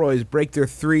McElroys break their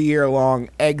 3-year-long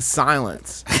egg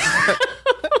silence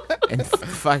and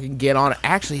fucking get on it.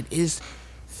 Actually, it is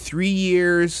 3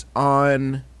 years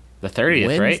on The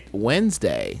 30th, right?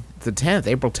 Wednesday. The 10th.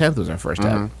 April 10th was our first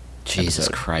ep. Jesus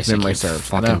episode. Christ, Memory I can't serves.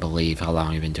 I fucking know. believe how long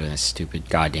we've been doing this stupid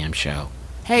goddamn show.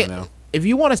 Hey, know. if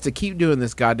you want us to keep doing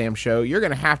this goddamn show, you're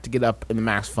going to have to get up in the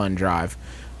Max Fund Drive.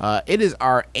 It is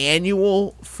our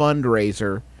annual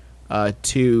fundraiser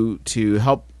to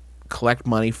help collect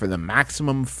money for the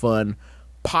Maximum Fun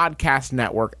podcast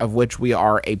network of which we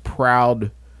are a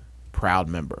proud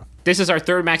member. This is our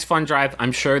third Max Fun Drive.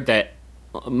 I'm sure that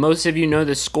most of you know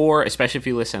the score, especially if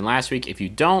you listened last week. If you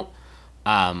don't,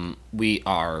 we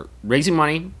are raising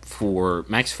money for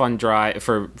Max Fun Drive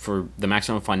for the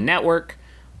Maximum Fun Network.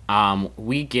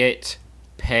 We get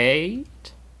paid.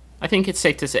 I think it's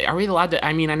safe to say. Are we allowed to?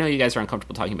 I mean, I know you guys are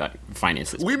uncomfortable talking about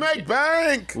finances. We make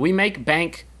bank. We make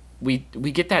bank. We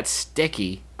get that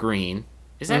sticky green.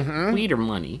 Is that weed or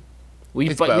money? We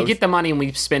get the money and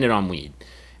we spend it on weed.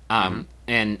 And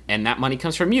that money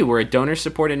comes from you. We're a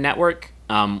donor-supported network,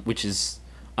 which is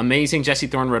amazing. Jesse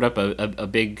Thorne wrote up a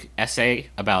big essay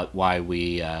about why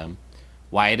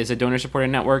it is a donor-supported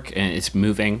network, and it's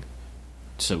moving.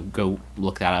 So go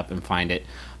look that up and find it.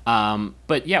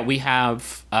 But yeah, we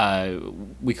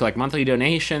collect monthly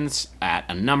donations at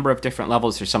a number of different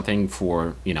levels. There's something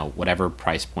for, whatever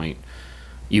price point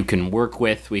you can work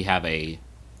with. We have a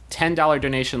 $10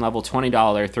 donation level, $20,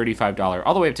 $35,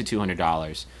 all the way up to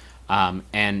 $200.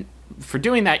 And for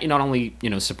doing that, you not only,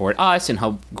 support us and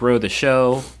help grow the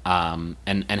show,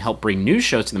 and help bring new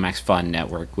shows to the Max Fun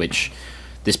Network, which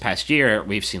this past year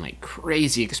we've seen like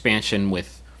crazy expansion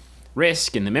with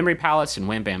Risk and the Memory Palace and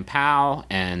Wham Bam Pow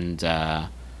and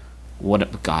One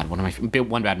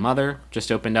Bad Mother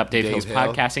just opened up. Dave Hill's Hill.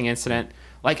 podcasting incident.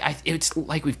 It's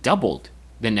like we've doubled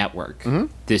the network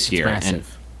this year,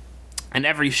 massive. and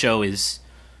every show is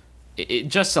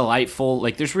just delightful.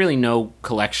 Like there's really no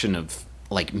collection of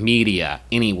like media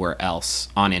anywhere else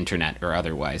on internet or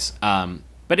otherwise. But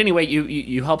anyway,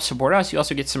 you help support us. You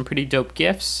also get some pretty dope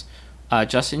gifts.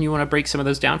 Justin, you want to break some of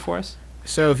those down for us?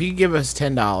 So if you give us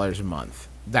 $10 a month,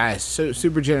 that is so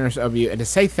super generous of you. And to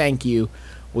say thank you,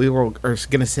 we are going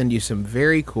to send you some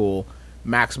very cool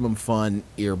Maximum Fun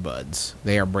earbuds.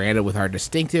 They are branded with our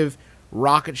distinctive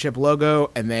rocket ship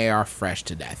logo, and they are fresh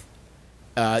to death.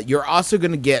 You're also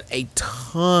going to get a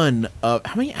ton of...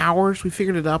 How many hours? We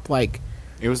figured it up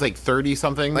It was like 30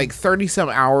 something. like 30-some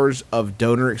hours of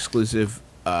donor-exclusive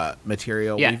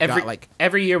material. Yeah, We've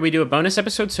every year we do a bonus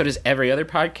episode, so does every other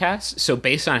podcast. So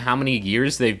based on how many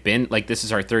years they've been, like this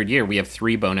is our third year, we have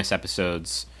 3 bonus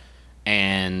episodes.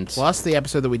 And plus the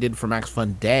episode that we did for Max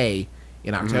Fun Day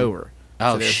in October.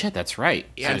 Oh, shit, that's right.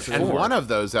 Yeah, So and 4. one of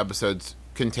those episodes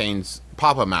contains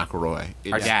Papa McElroy.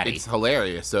 Our daddy. It's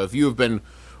hilarious. So if you have been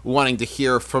wanting to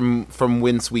hear from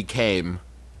whence we came,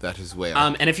 that is where.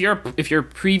 And if you're a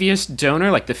previous donor,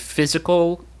 like the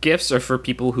physical gifts are for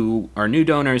people who are new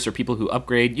donors or people who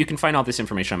upgrade. You can find all this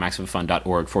information on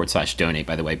maximumfun.org/donate,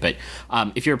 by the way. But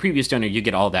if you're a previous donor, you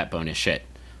get all that bonus shit,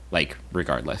 like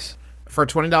regardless. For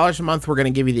 $20 a month, we're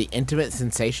going to give you the Intimate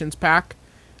Sensations pack.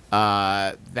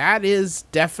 That is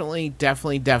definitely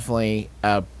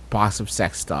a box of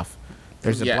sex stuff.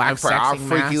 There's a black and for our sexing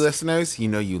freaky mask, listeners,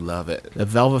 you love it. the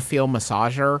Velvet Feel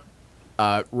massager,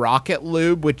 Rocket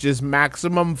Lube, which is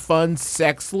Maximum Fun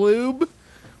sex lube,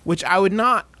 which I would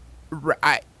not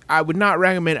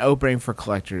recommend opening for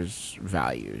collector's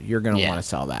value. You're going to want to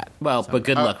sell that. Well, but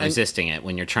good luck resisting it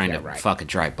when you're trying to fuck a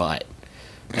dry butt.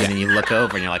 And then you look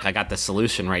over and you're like, I got the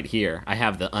solution right here. I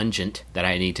have the ungent that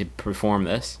I need to perform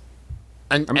this.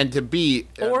 And to be...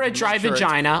 Or a make dry sure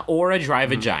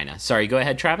vagina. Sorry, go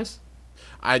ahead, Travis.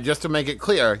 just to make it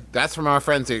clear, that's from our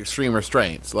friends at Extreme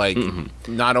Restraints. Like,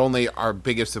 not only our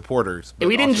biggest supporters, but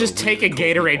We didn't also just take really a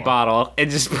cool Gatorade people. bottle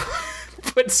and just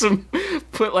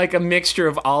put like a mixture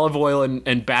of olive oil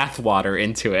and bath water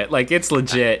into it. Like, it's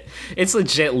legit. It's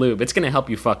legit lube. It's going to help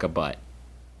you fuck a butt.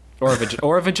 Or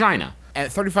a vagina. At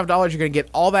 $35, you're going to get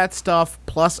all that stuff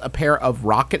plus a pair of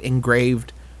rocket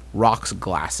engraved rocks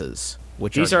glasses,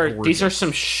 which These are gorgeous.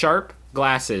 some sharp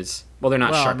glasses. Well, they're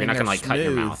not sharp. You're not gonna cut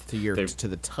your smooth mouth. to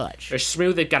the touch. They're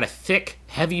smooth. They've got a thick,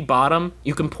 heavy bottom.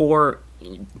 You can pour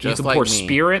like me.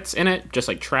 spirits in it, just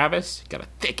like Travis. Got a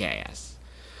thick ass.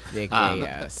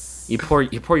 Yes. You pour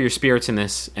your spirits in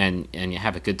this, and you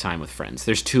have a good time with friends.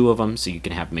 There's 2 of them, so you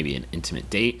can have maybe an intimate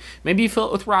date. Maybe you fill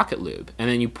it with rocket lube, and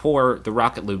then you pour the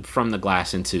rocket lube from the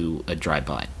glass into a dry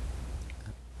butt.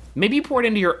 Maybe you pour it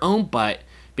into your own butt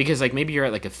because, like, maybe you're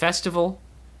at like a festival,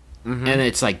 and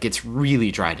it's like gets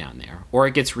really dry down there, or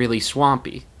it gets really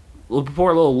swampy. We'll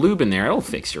pour a little lube in there; it'll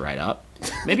fix you right up.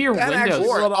 Maybe your windows.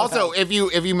 Or also, if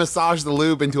you massage the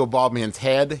lube into a bald man's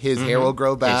head, his hair will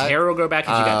grow back. His hair will grow back. If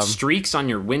you got streaks on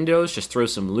your windows, just throw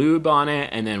some lube on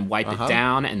it and then wipe it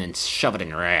down and then shove it in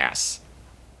your ass.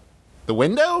 The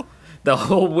window? The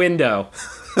whole window.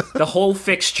 The whole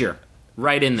fixture.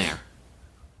 Right in there.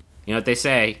 You know what they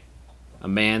say? A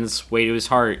man's way to his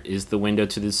heart is the window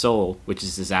to the soul, which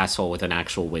is his asshole with an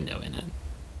actual window in it.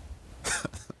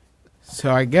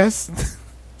 So I guess,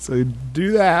 so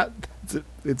do that.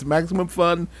 It's Maximum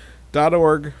Fun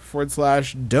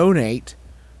MBMBaM.org/donate.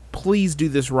 Please do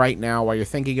this right now while you're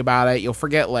thinking about it. You'll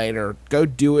forget later. Go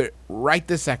do it right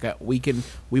this second. We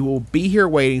will be here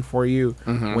waiting for you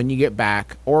when you get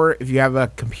back. Or if you have a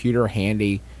computer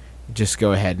handy, just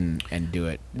go ahead and do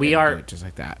it. We do are it just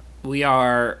like that. We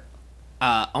are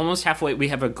almost halfway. We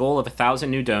have a goal of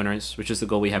 1,000 new donors, which is the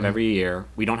goal we have every year.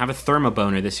 We don't have a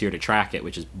thermoboner this year to track it,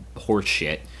 which is horse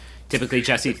shit. Typically,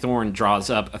 Jesse Thorne draws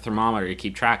up a thermometer to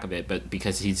keep track of it, but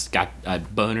because he's got a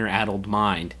boner-addled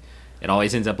mind, it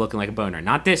always ends up looking like a boner.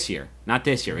 Not this year.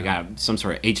 We got some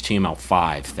sort of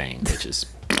HTML5 thing, which is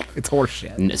It's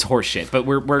horseshit. It's horseshit. But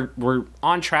we're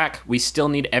on track. We still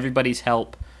need everybody's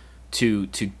help to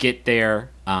get there.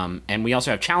 And we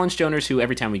also have challenge donors who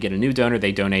every time we get a new donor,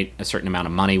 they donate a certain amount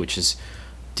of money, which is,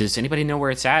 does anybody know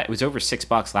where it's at? It was over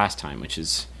 $6 last time, which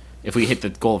is, if we hit the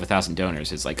goal of 1,000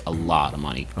 donors, it's like a lot of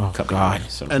money. Oh God!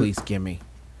 So please give me.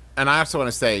 And I also want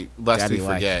to say, lest we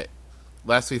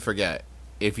forget,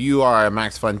 if you are a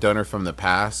Max Fun donor from the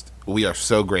past, we are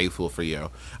so grateful for you.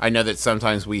 I know that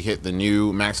sometimes we hit the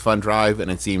new Max Fun drive,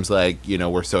 and it seems like,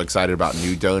 we're so excited about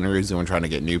new donors and we're trying to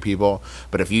get new people.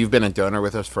 But if you've been a donor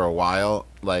with us for a while,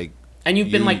 and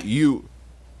you've been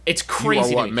it's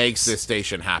crazy. You are what makes this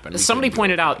station happen. Somebody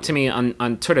pointed out to me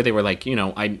on Twitter, they were like,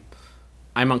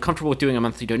 I'm uncomfortable with doing a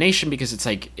monthly donation because it's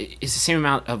like, it's the same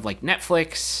amount of like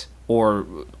Netflix or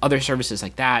other services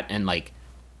like that. And like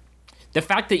the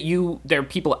fact that there are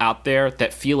people out there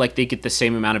that feel like they get the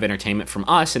same amount of entertainment from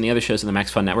us and the other shows in the Max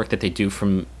Fun Network that they do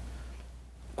from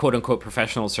quote unquote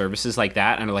professional services like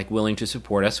that, and are like willing to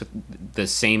support us with the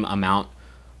same amount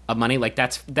of money. Like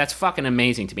that's fucking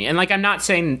amazing to me. And like, I'm not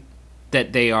saying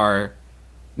that they are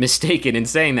mistaken in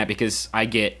saying that, because I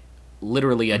get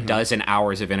literally a dozen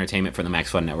hours of entertainment from the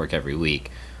Max Fun Network every week.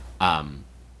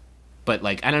 But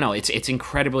like, I don't know, it's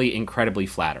incredibly, incredibly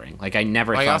flattering. Like I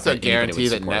never thought also that guarantee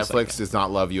that Netflix like does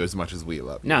not love you as much as we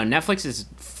love you. No, Netflix is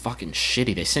fucking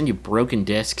shitty. They send you broken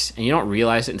discs and you don't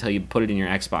realize it until you put it in your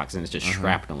Xbox and it's just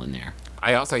shrapnel in there.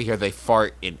 I also hear they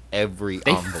fart in every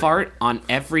envelope. Fart on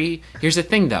every... Here's the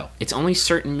thing though, it's only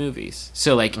certain movies.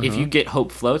 So like if you get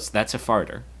Hope Floats, that's a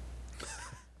farter.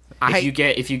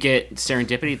 If you get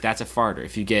Serendipity, that's a farter.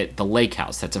 If you get The Lake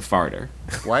House, that's a farter.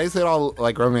 Why is it all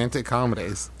like romantic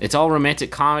comedies? It's all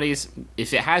romantic comedies.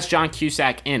 If it has John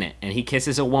Cusack in it and he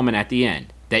kisses a woman at the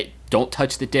end, don't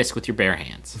touch the disc with your bare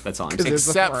hands. That's all I'm saying.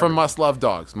 Except for Must Love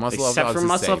Dogs. Except for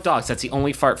Must Love Dogs. That's the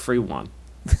only fart-free one.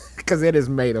 Because it is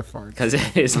made of farts. Because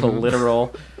it is a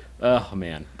literal... Oh,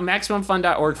 man.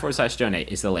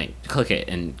 MaximumFun.org/donate is the link. Click it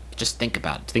and just think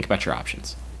about it. Think about your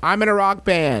options. I'm in a rock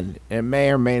band and may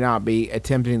or may not be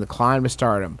attempting to climb to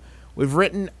stardom. We've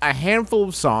written a handful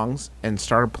of songs and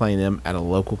started playing them at a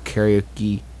local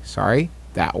karaoke. Sorry,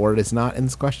 that word is not in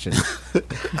this question.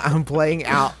 I'm playing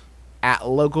out at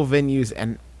local venues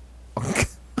and I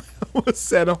almost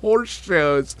said horse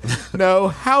shows. No,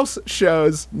 house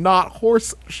shows, not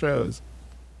horse shows.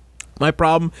 My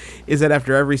problem is that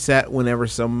after every set, whenever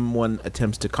someone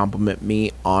attempts to compliment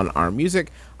me on our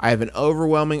music, I have an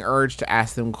overwhelming urge to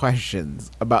ask them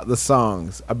questions about the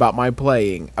songs, about my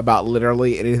playing, about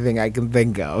literally anything I can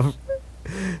think of.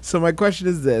 So my question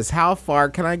is this: how far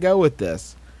can I go with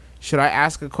this? Should I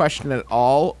ask a question at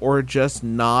all, or just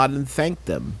nod and thank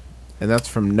them? And that's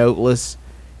from Noteless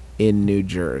in New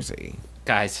Jersey.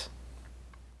 Guys,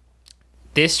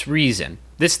 this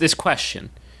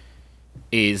question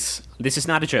is, this is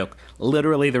not a joke,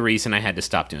 literally the reason I had to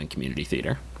stop doing community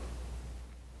theater.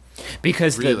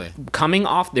 Because coming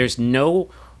off, there's no,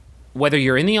 whether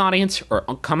you're in the audience or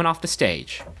coming off the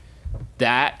stage,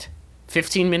 that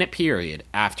 15-minute period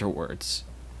afterwards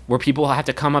where people have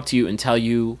to come up to you and tell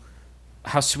you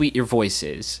how sweet your voice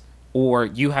is, or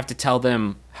you have to tell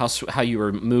them how you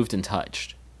were moved and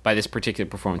touched by this particular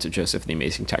performance of Joseph the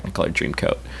Amazing Technicolor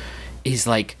Dreamcoat, is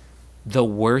like the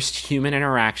worst human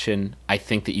interaction I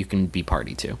think that you can be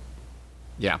party to.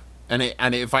 Yeah.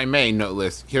 And if I may,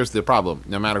 Noteless, here's the problem.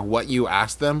 No matter what you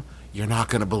ask them, you're not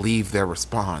going to believe their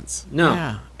response. No.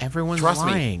 Yeah, everyone's Trust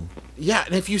lying. Me. Yeah,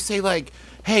 and if you say like,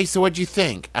 hey, so what'd you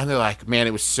think? And they're like, man,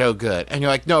 it was so good. And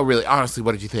you're like, no, really, honestly,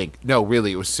 what did you think? No,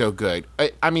 really, it was so good.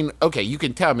 I mean, okay, you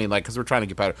can tell me, like, because we're trying to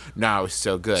get better. No, it was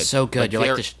so good. So good.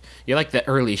 You're like the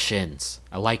early Shins.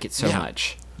 I like it so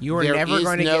much. You are never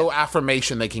going to no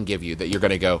affirmation they can give you that you're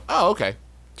going to go, oh, okay.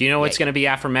 Do you know what's going to be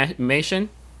affirmation?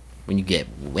 When you get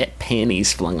wet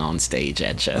panties flung on stage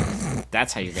at you.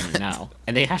 That's how you're going to know.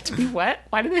 And they have to be wet?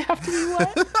 Why do they have to be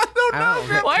wet? don't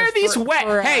know. Ow. Why are these wet?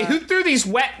 for, Hey, who threw these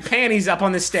wet panties up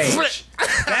on the stage?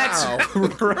 That's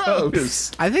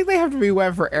gross. I think they have to be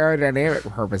wet for aerodynamic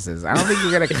purposes. I don't think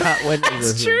you're gonna cut wind It's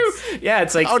resistance. true. Yeah,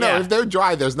 it's like Oh no! yeah. If they're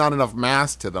dry, there's not enough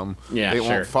mass to them. Yeah, they sure.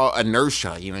 won't fall.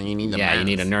 Inertia. You know, you need the Yeah, mass. you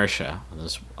need inertia.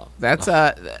 That's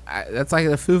like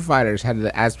the Foo Fighters had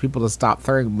to ask people to stop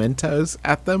throwing Mentos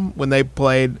at them when they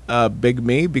played Big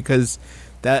Me because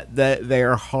that they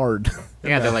are hard.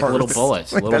 Yeah, they're like little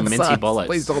bullets, little that minty sucks. bullets.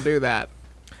 Please don't do that.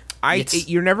 It's-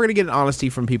 You're never gonna get an honesty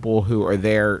from people who are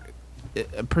there,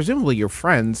 presumably your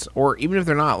friends, or even if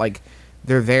they're not, like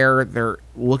they're there, they're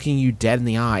looking you dead in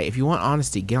the eye. If you want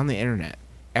honesty, get on the internet.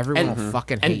 Everyone will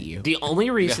fucking And hate you. the only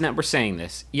reason that we're saying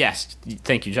this, yes,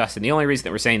 thank you, Justin. The only reason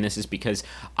that we're saying this is because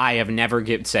I have never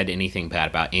said anything bad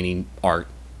about any art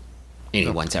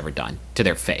anyone's ever done to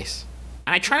their face.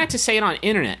 And I try not to say it on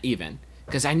internet even,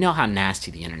 because I know how nasty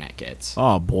the internet gets.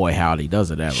 Oh boy, howdy,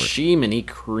 does it ever? Sheeminy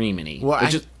creaminy. Well,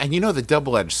 Which and, is- and you know the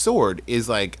double-edged sword is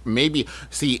like maybe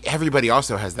see everybody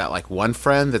also has that like one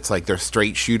friend that's like their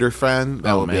straight shooter friend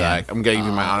that will be man. like I'm gonna give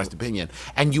you my honest opinion,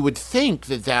 and you would think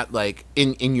that like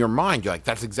in your mind you're like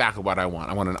that's exactly what I want.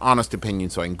 I want an honest opinion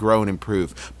so I can grow and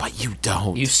improve, but you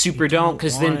don't. you super don't,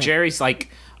 because then want it. Jerry's like,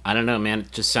 I don't know, man,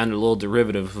 it just sounded a little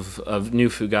derivative of New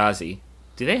Fugazi.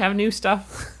 Do they have new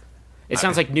stuff? It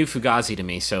sounds like New Fugazi to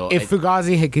me, so... If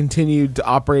Fugazi had continued to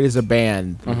operate as a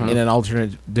band in an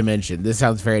alternate dimension, this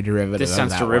sounds very derivative. this of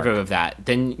sounds that derivative work. of that,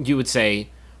 then you would say,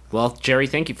 well, Jerry,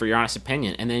 thank you for your honest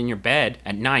opinion. And then in your bed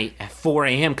at night at 4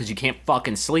 a.m. because you can't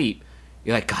fucking sleep,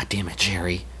 you're like, God damn it,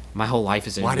 Jerry. My whole life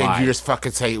is a Why lie. didn't you just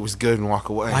fucking say it was good and walk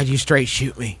away? Why'd you straight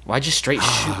shoot me? Why'd you straight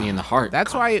shoot me in the heart?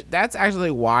 That's why. That's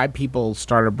actually why people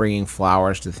started bringing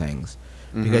flowers to things,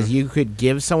 because you could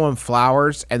give someone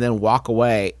flowers and then walk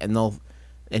away, and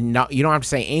you don't have to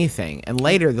say anything, and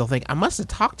later they'll think I must have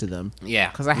talked to them.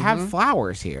 Yeah. because I have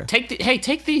flowers here.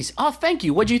 Take these. Oh, thank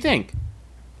you. What'd you think?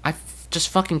 Just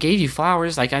fucking gave you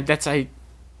flowers. Like,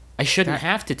 I shouldn't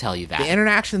have to tell you that. The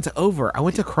interaction's over. I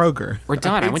went to Kroger. We're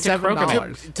done. I went to Kroger.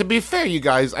 $7. To be fair, you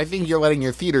guys, I think you're letting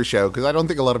your theater show because I don't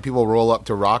think a lot of people roll up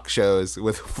to rock shows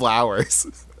with flowers.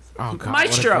 Oh God,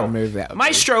 Maestro. what a move that would be.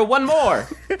 Maestro, one more.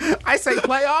 I say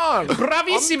play on.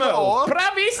 Bravissimo.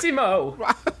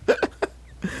 Bravissimo.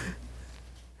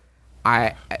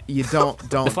 You don't.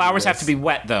 The flowers have to be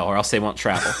wet, though, or else they won't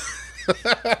travel.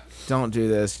 Don't do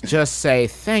this. Just say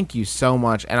thank you so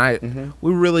much, and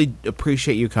we really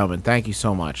appreciate you coming. Thank you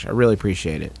so much. I really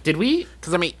appreciate it. Did we?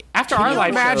 Because I mean, After Can our you live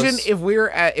imagine shows, if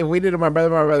we did a My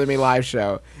Brother Me live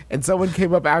show, and someone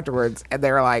came up afterwards and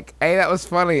they were like, "Hey, that was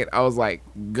funny," and I was like,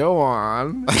 "Go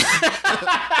on."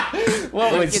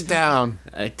 what break it down.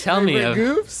 tell me,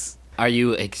 Goofs. are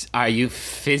you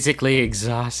physically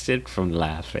exhausted from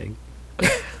laughing?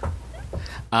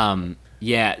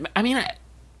 Yeah. I mean,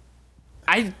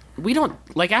 we don't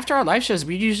like after our live shows.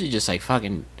 We usually just like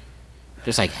fucking,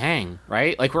 just like hang,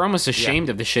 right? Like we're almost ashamed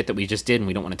of the shit that we just did, and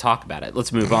we don't want to talk about it.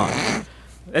 Let's move on.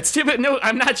 That's typical. No,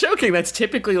 I'm not joking. That's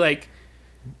typically like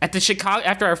at the Chicago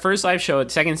after our first live show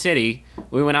at Second City.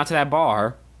 We went out to that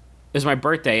bar. It was my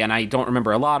birthday, and I don't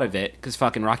remember a lot of it because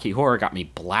fucking Rocky Horror got me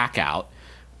blackout.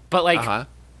 But like,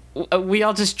 we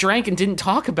all just drank and didn't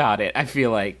talk about it. I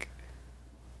feel like,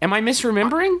 am I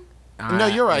misremembering? No,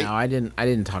 you're right. No, I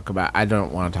didn't talk about. I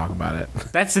don't want to talk about it.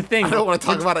 That's the thing. I don't want to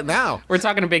talk about it now. We're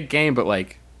talking a big game, but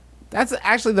like, That's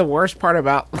actually the worst part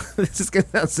about this. Is gonna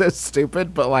sound so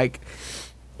stupid, but like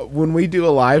when we do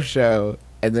a live show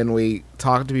and then we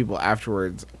talk to people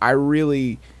afterwards, I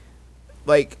really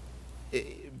like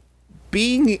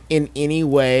being in any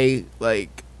way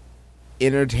like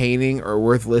entertaining or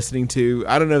worth listening to.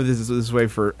 I don't know if this is this way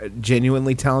for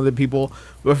genuinely talented people,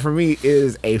 but for me it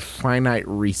is a finite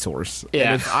resource.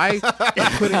 Yeah. And if I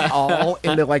put it all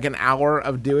into like an hour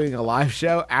of doing a live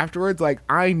show afterwards, like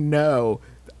I know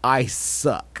I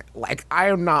suck. Like I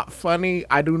am not funny.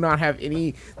 I do not have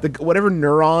any whatever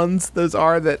neurons those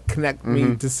are that connect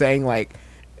me to saying like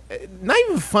not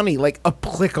even funny, like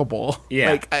applicable.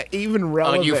 Yeah. Like even Oh,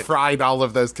 relevant. you fried all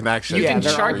of those connections. you Yeah, can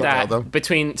they're chart all that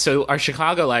between our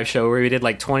Chicago live show where we did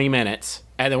like 20 minutes,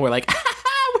 and then we're like,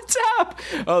 what's up?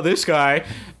 Oh, this guy.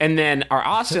 And then our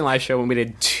Austin live show when we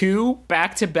did 2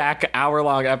 back-to-back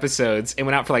hour-long episodes and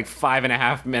went out for like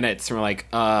 5.5 minutes, and we're like,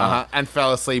 And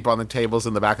fell asleep on the tables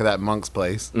in the back of that monk's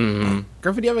place. Griffin,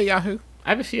 do you have a Yahoo?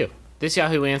 I have a few. This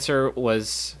Yahoo answer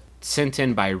was sent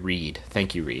in by Reed.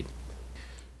 Thank you, Reed.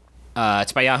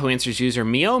 It's by Yahoo Answers user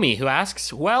Miomi, who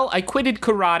asks, well, I quitted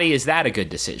karate. Is that a good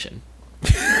decision?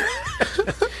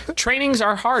 Trainings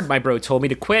are hard, my bro told me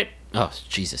to quit. Oh,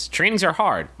 Jesus. Trainings are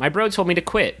hard. My bro told me to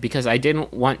quit because I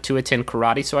didn't want to attend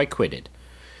karate, so I quitted.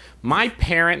 My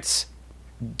parents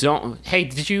Hey,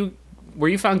 were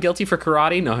you found guilty for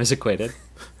karate? No, I was acquitted.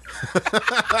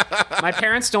 My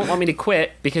parents don't want me to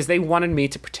quit because they wanted me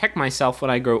to protect myself when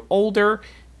I grow older.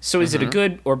 So is it a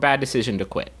good or bad decision to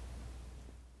quit?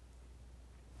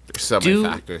 There's so many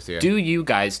factors here. Do you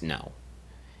guys know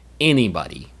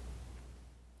anybody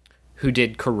who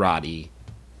did karate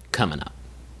coming up?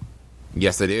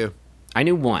 Yes, I do. I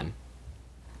knew one.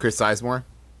 Chris Sizemore?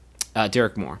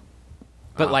 Derek Moore.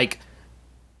 But,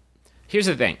 here's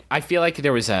the thing. I feel like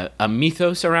there was a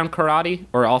mythos around karate,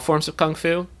 or all forms of kung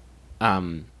fu,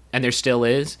 and there still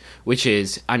is, which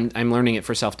is I'm learning it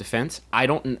for self-defense. I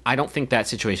don't think that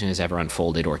situation has ever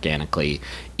unfolded organically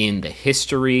in the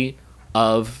history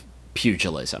of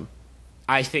pugilism.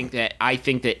 I think that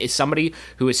it's somebody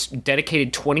who has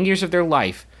dedicated 20 years of their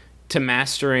life to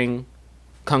mastering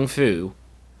kung fu,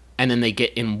 and then they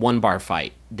get in one bar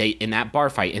fight. In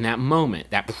that moment,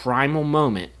 that primal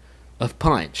moment of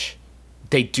punch,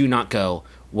 they do not go,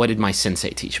 what did my sensei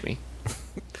teach me?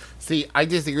 See, I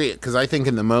disagree, because I think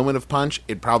in the moment of punch,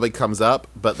 it probably comes up,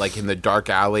 but like in the dark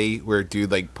alley where a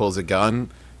dude like pulls a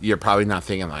gun, you're probably not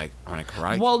thinking like, I'm gonna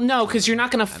karate. Well, no, because you're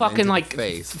not gonna fucking like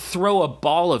face. throw a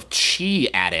ball of chi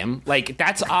at him. Like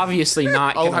that's obviously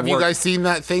not. Oh, gonna have work. you guys seen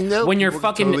that thing though? When you're People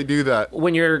fucking totally do that.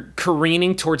 When you're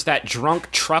careening towards that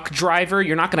drunk truck driver,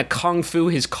 you're not gonna kung fu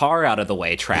his car out of the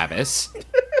way, Travis.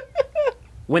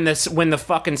 When the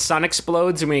fucking sun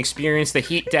explodes and we experience the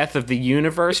heat death of the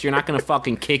universe, you're not gonna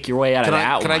fucking kick your way out of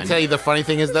that one. Can I tell you the funny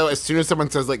thing is though? As soon as someone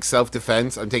says like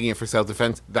self-defense, I'm taking it for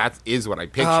self-defense. That is what I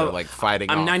picture, like fighting.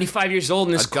 I'm off 95 years old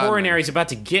and this a gunman. coronary's about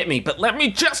to get me, but let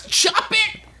me just chop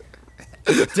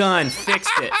it. Done. Fixed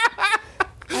it.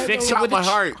 Fix it Chop with my a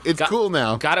heart. It's cool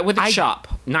now. Got it with a chop.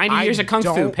 90 I years of kung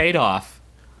fu don't- paid off.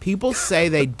 People say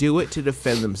they do it to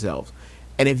defend themselves.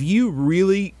 And if you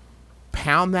really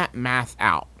pound that math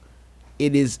out,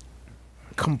 it is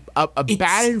a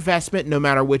bad investment no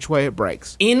matter which way it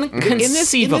breaks.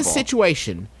 Inconceivable. In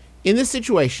this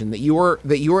situation that you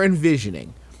are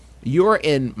envisioning, you're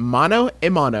in mano a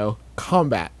mano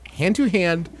combat, hand to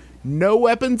hand, no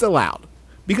weapons allowed.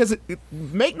 Because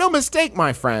make no mistake,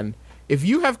 my friend, if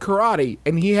you have karate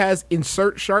and he has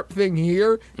insert sharp thing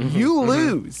here, you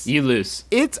lose. You lose.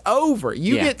 It's over.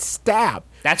 You Yeah. get stabbed.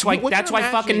 That's why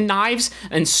fucking knives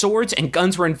and swords and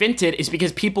guns were invented, is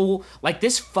because people like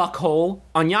this fuckhole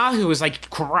on Yahoo is like,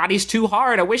 karate's too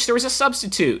hard. I wish there was a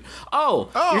substitute. Oh,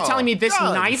 you're telling me this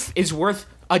guns. knife is worth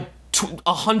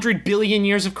 100 billion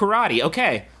years of karate.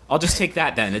 Okay, I'll just take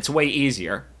that then. It's way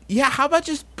easier. Yeah, how about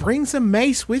just bring some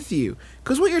mace with you?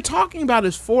 Because what you're talking about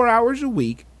is 4 hours a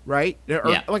week, right? Or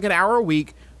Yeah. like an hour a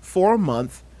week for a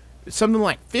month, something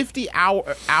like 50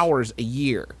 hours a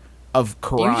year of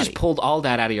karate. You just pulled all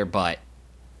that out of your butt.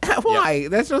 Why?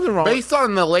 That's nothing wrong. Based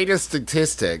on the latest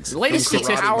statistics, Latest from Karate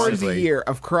statistics. Hours Monthly. a year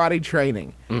of karate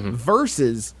training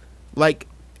versus like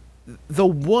the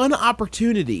one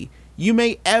opportunity you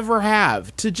may ever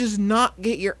have to just not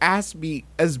get your ass beat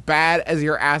as bad as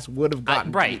your ass would have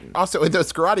gotten Right. beaten. Also, in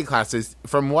those karate classes,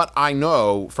 from what I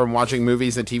know from watching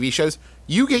movies and TV shows,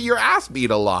 you get your ass beat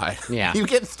a lot. Yeah. You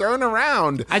get thrown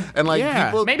around, and like yeah.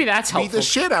 people Maybe that's beat helpful. the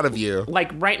shit out of you.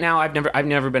 Like right now, I've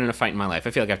never been in a fight in my life.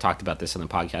 I feel like I've talked about this on the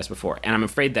podcast before, and I'm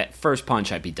afraid that first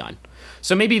punch I'd be done.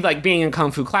 So maybe like being in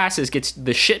kung fu classes gets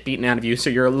the shit beaten out of you, so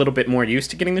you're a little bit more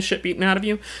used to getting the shit beaten out of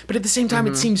you. But at the same time,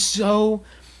 it seems so.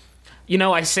 You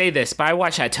know, I say this, but I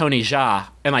watch that Tony Jaa,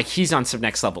 and like he's on some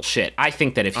next level shit. I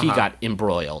think that if he got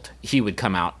embroiled, he would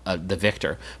come out the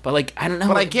victor. But like, I don't know.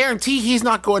 But I guarantee he's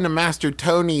not going to Master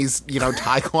Tony's,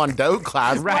 Taekwondo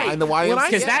class Right, behind the YMCA.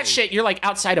 because that shit, you're like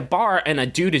outside a bar and a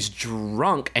dude is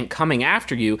drunk and coming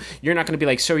after you. You're not going to be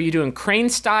like, so are you doing crane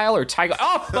style or tiger?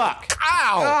 Oh fuck!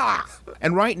 Ow!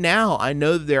 And right now, I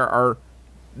know there are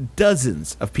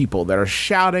dozens of people that are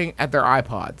shouting at their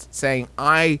iPods saying,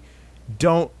 I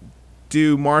don't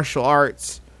do martial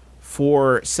arts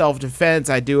for self-defense.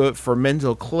 I do it for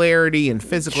mental clarity and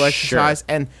physical exercise.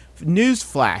 And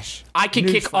newsflash. I can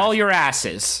kick all your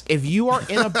asses. If you are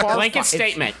in a bar Blanket fight-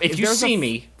 statement. If you there's see a-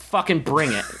 me, fucking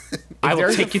bring it. I will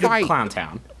there's take a you to fight- Clown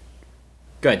Town.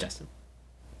 Go ahead, Justin.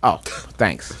 Oh,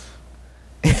 thanks.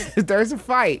 If there's a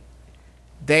fight,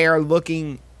 they are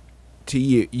looking to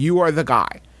you. You are the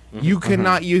guy. You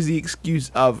cannot use the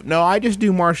excuse of, no, I just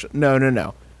do martial.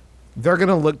 No. They're going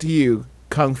to look to you,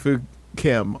 Kung Fu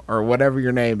Kim, or whatever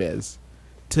your name is,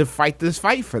 to fight this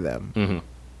fight for them.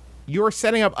 You're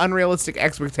setting up unrealistic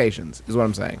expectations, is what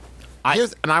I'm saying.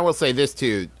 And I will say this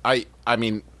too. I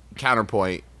mean,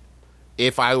 counterpoint.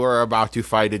 If I were about to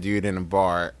fight a dude in a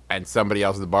bar and somebody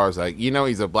else at the bar was like,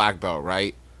 he's a black belt,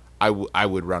 right? I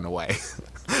would run away.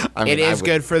 I mean, It is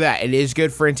good for that. It is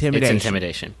good for intimidation. It's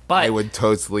intimidation. But I would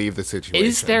totally leave the situation.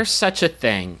 is there such a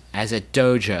thing as a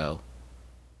dojo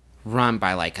run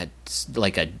by like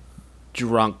a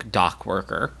drunk dock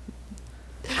worker?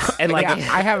 And like, Yeah,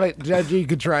 I have a judge you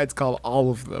could try. It's called All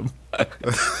of Them.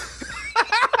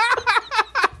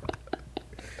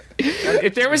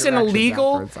 if there was an Directions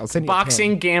illegal afterwards. I'll send you a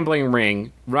boxing pin. gambling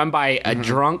ring run by a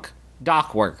drunk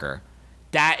dock worker,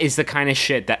 that is the kind of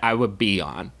shit that I would be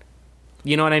on.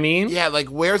 You know what I mean? Yeah, like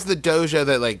where's the dojo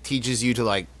that like teaches you to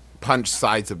like punch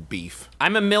sides of beef?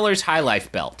 I'm a Miller's High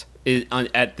Life belt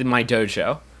at my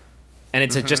dojo. And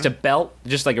it's just a belt,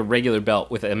 just like a regular belt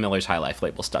with a Miller's High Life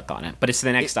label stuck on it. But it's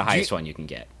the next to highest one you can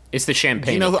get. It's the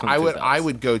champagne. You know, of Kung Fu belts. I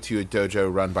would go to a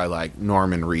dojo run by like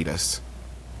Norman Reedus.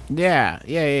 Yeah.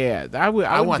 I would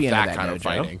want be into that that kind dojo. of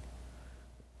fighting.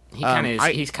 He kind of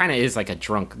is. He's kind of is like a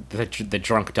drunk, the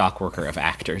drunk dock worker of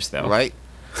actors, though. Right?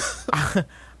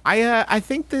 I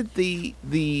think that the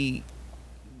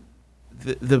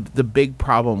big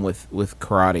problem with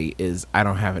karate is I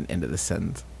don't have an end of the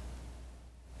sentence.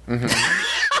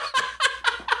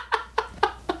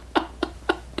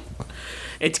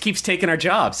 It keeps taking our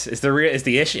jobs. Is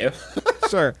the issue?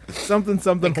 Sure, something It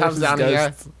comes horses, down to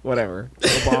ghosts, whatever.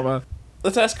 Obama.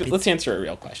 Let's answer a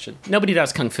real question. Nobody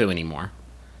does kung fu anymore.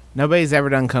 Nobody's ever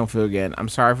done kung fu again. I'm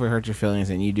sorry if we hurt your feelings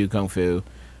and you do kung fu.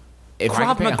 If I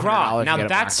Krav could pay McGraw. $100 to Now get it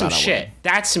that's some knocked out, I shit.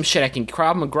 That's some shit. I can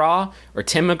Krav McGraw or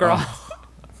Tim McGraw.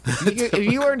 would.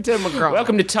 If you weren't Tim McGraw,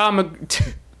 Welcome to Tim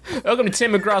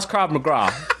McGraw's Krav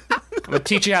McGraw. I'm gonna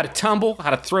teach you how to tumble, how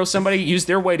to throw somebody, use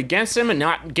their weight against them, and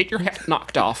not get your head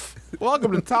knocked off.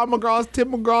 welcome to Tom McGraw's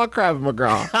Tim McGraw Krav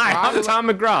McGraw. Hi, I'm Tom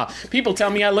McGraw. People tell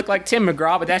me I look like Tim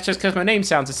McGraw, but that's just because my name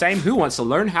sounds the same. Who wants to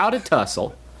learn how to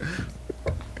tussle?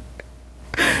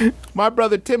 My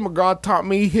brother Tim McGraw taught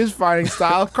me his fighting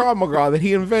style, Krav McGraw, that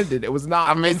he invented. It was not.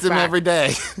 I miss in him fact. every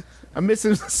day. I miss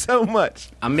him so much.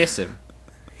 I miss him.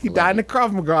 He died in a Krav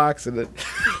McGraw accident.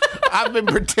 I've been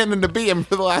pretending to be him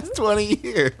for the last 20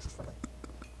 years.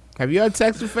 Have you had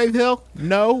sex with Faith Hill?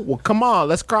 No? Well, come on.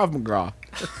 Let's Krav McGraw.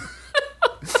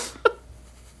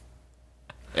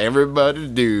 Everybody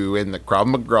do in the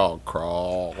Krav McGraw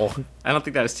crawl. I don't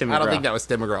think that was Tim McGraw. I don't think that was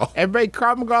Tim McGraw. Everybody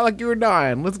Krav McGraw like you were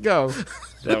dying. Let's go.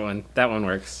 that one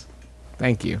works.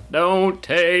 Thank you. Don't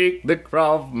take the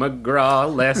Krav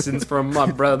McGraw lessons from my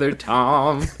brother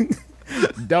Tom.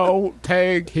 Don't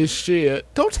take his shit.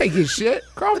 Don't take his shit.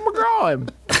 Krav McGraw him.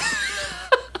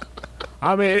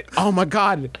 I mean, oh my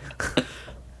God.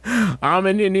 I'm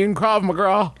an Indian Krav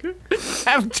McGraw.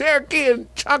 Have Cherokee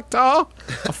and Choctaw.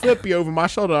 I'll flip you over my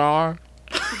shoulder.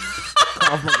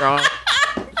 Krav McGraw.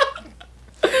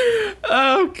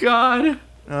 Oh God.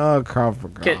 Oh, Krav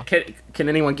McGraw. Can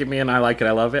anyone give me an I like it,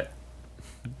 I love it?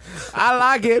 I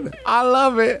like it. I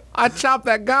love it. I chopped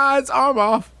that guy's arm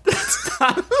off.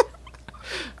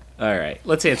 All right,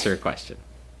 let's answer a question.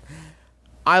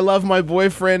 I love my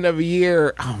boyfriend of a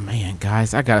year. Oh man,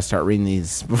 guys, I gotta start reading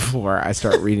these before I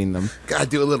start reading them. Gotta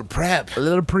do a little prep. A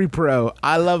little pre-pro.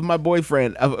 I love my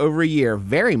boyfriend of over a year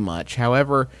very much.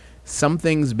 However,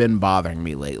 something's been bothering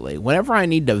me lately. Whenever I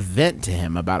need to vent to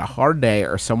him about a hard day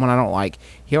or someone I don't like,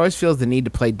 he always feels the need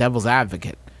to play devil's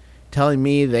advocate, telling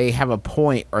me they have a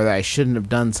point or that I shouldn't have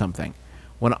done something,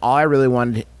 when all I really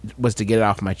wanted was to get it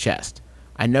off my chest.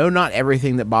 I know not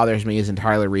everything that bothers me is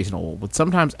entirely reasonable, but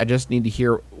sometimes I just need to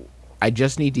hear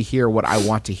what I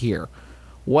want to hear.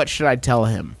 What should I tell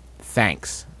him?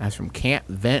 Thanks. That's from Camp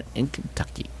Vent in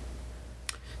Kentucky.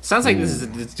 Sounds like this is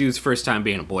this dude's first time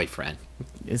being a boyfriend.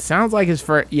 It sounds like his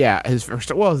first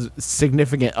his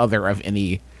significant other of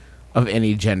any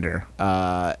gender.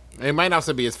 It might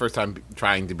also be his first time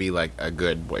trying to be like a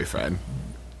good boyfriend.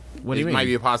 What do you It mean? might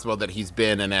be possible that he's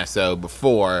been an SO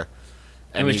before.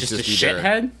 And was he's just a either-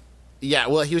 shithead? Yeah,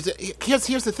 well, here's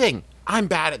the thing. I'm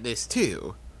bad at this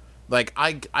too. Like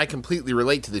I completely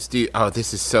relate to this dude. Oh,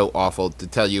 this is so awful to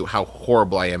tell you how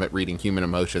horrible I am at reading human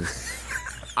emotions.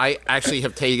 I actually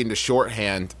have taken to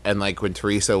shorthand, and like when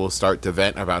Teresa will start to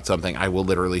vent about something, I will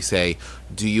literally say,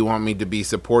 "Do you want me to be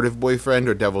supportive boyfriend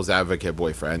or devil's advocate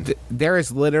boyfriend?" There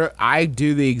is I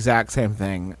do the exact same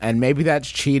thing, and maybe that's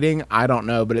cheating. I don't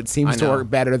know, but it seems I to know. work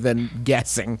better than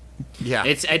guessing. Yeah,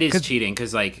 It is cheating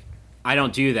because like I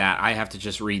don't do that. I have to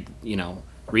just read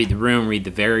the room, read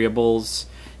the variables.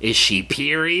 Is she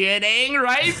perioding,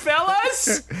 right,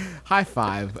 fellas? High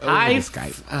five over High the f-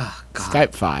 Skype. Oh God,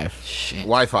 Skype 5. shit.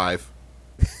 Y5.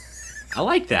 I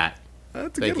like that.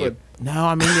 That's a Thank good you. one. No,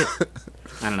 I mean, I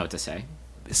don't know what to say.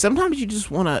 sometimes you just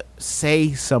want to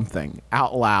say something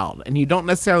out loud, and you don't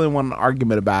necessarily want an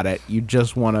argument about it. You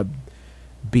just want to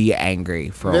be angry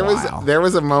for a while. There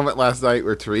was a moment last night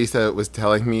where Teresa was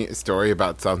telling me a story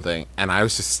about something, and I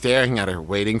was just staring at her,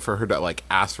 waiting for her to like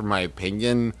ask for my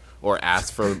opinion or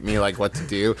ask for me like what to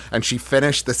do. And she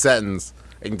finished the sentence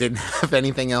and didn't have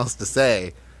anything else to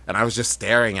say, and I was just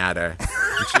staring at her.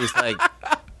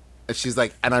 And she's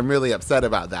like, and I'm really upset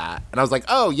about that. And I was like,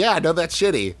 oh yeah, no, that's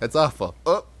shitty. That's awful.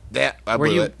 Oh, yeah, I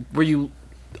blew it. Were you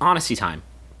honesty time?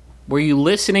 Were you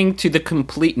listening to the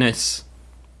completeness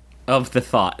of the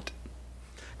thought?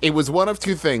 It was one of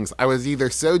two things. I was either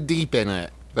so deep in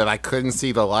it that I couldn't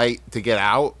see the light to get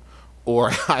out,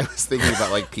 or I was thinking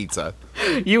about like pizza.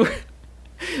 You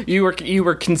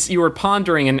were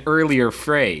pondering an earlier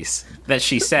phrase that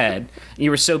she said. You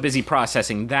were so busy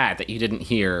processing that you didn't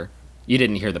hear the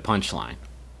punchline.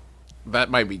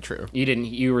 That might be true.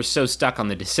 You were so stuck on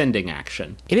the descending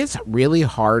action. It is really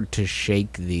hard to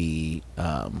shake the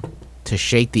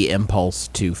impulse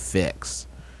to fix.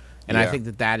 And I think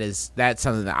that's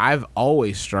something that I've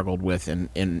always struggled with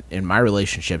in my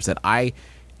relationships, that I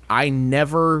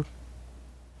never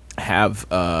have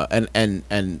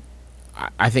and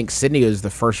I think Sydney is the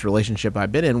first relationship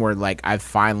I've been in where like I've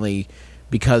finally,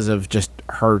 because of just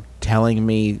her telling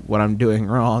me what I'm doing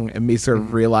wrong and me sort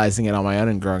of realizing it on my own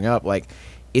and growing up, like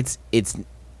it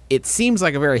seems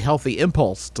like a very healthy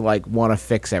impulse to like want to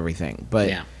fix everything, but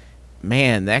yeah.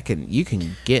 Man, you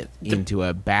can get into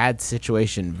a bad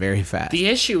situation very fast. The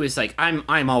issue is like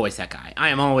I'm always that guy. I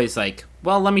am always like,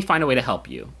 well, let me find a way to help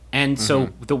you. And so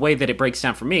the way that it breaks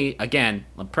down for me, again,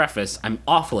 I'll preface, I'm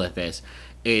awful at this,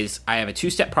 is I have a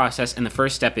 2-step process, and the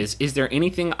first step is there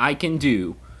anything I can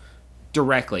do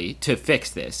directly to fix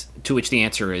this? To which the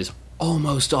answer is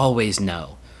almost always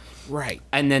no. Right.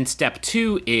 And then step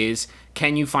 2 is,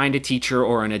 can you find a teacher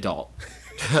or an adult?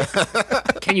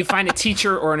 Can you find a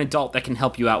teacher or an adult that can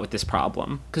help you out with this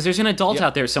problem? Because there's an adult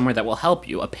out there somewhere that will help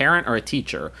you, a parent or a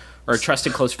teacher or a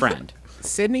trusted close friend.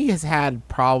 Sydney has had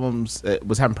problems,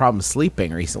 was having problems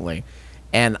sleeping recently,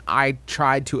 and I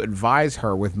tried to advise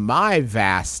her with my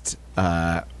vast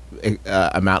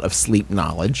amount of sleep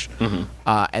knowledge,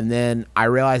 and then I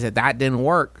realized that didn't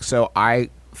work, so I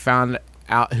found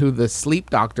out who the sleep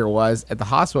doctor was at the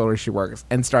hospital where she works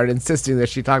and started insisting that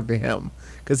she talk to him.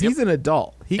 Because he's an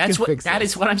adult. That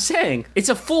is what I'm saying. It's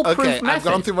a foolproof method. I've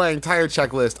gone through my entire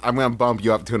checklist. I'm going to bump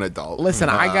you up to an adult. Listen,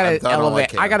 I gotta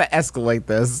elevate. I gotta escalate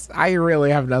this. I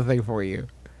really have nothing for you.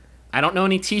 I don't know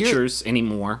any teachers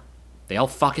anymore. They all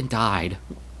fucking died.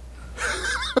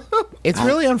 It's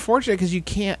really unfortunate because you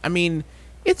can't. I mean,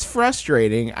 it's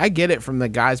frustrating. I get it from the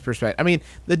guy's perspective. I mean,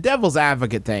 the devil's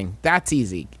advocate thing, that's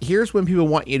easy. Here's when people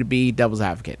want you to be devil's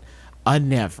advocate.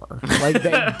 Never. Like,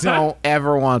 they don't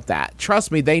ever want that.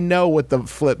 Trust me, they know what the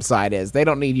flip side is. They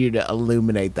don't need you to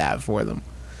illuminate that for them.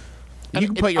 You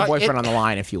can put your boyfriend on the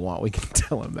line if you want. We can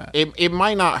tell him that. It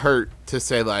might not hurt to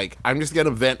say, like, I'm just going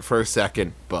to vent for a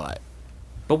second, but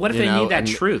what if they need that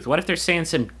truth? What if they're saying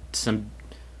some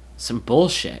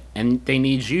bullshit and they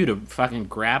need you to fucking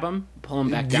grab them, pull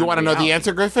them back down? Do you want to know the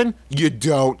answer, Griffin? You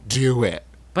don't do it.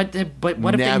 But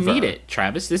what if they need it,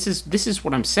 Travis? This is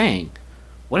what I'm saying.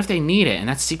 What if they need it, and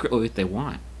that's secretly what they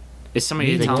want? Is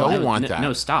somebody to tell them,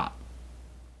 no, stop.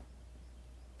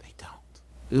 They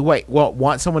don't. Wait,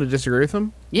 want someone to disagree with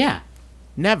them? Yeah.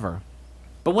 Never.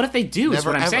 But what if they do, is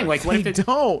what I'm saying. Like, what if they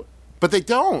don't? But they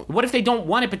don't. What if they don't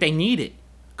want it, but they need it?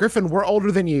 Griffin, we're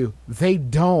older than you. They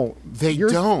don't. They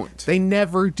don't. They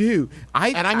never do.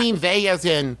 I mean they as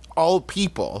in all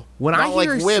people. When not I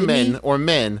hear like women Sydney, or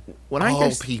men. When all I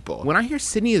hear people. When I hear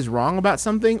Sydney is wrong about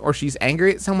something or she's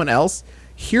angry at someone else,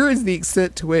 here is the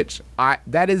extent to which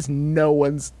that is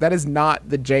not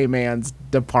the J-Man's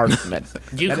department.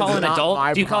 Do you call an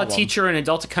adult? Do you call a teacher or an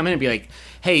adult to come in and be like,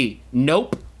 "Hey,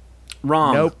 nope,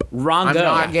 wrong, nope, wrong, I'm go.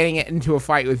 not getting into a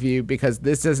fight with you because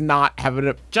this does not have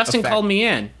an Justin effect." called me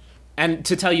in and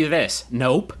to tell you this,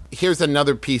 nope. Here's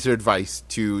another piece of advice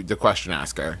to the question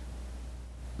asker.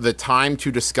 The time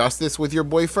to discuss this with your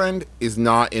boyfriend is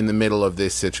not in the middle of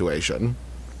this situation.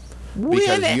 Wait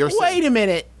a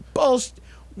minute. Bullshit.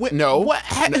 No.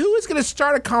 Who is going to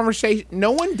start a conversation?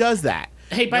 No one does that.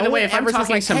 Hey, by the way, if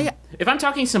I'm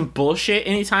talking some bullshit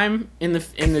anytime in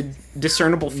the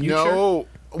discernible future. No,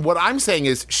 what I'm saying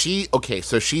is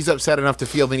so she's upset enough to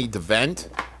feel the need to vent,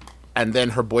 and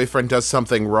then her boyfriend does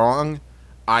something wrong.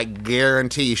 I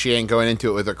guarantee she ain't going into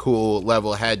it with a cool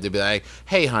level head to be like,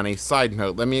 "Hey, honey, side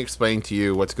note, let me explain to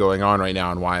you what's going on right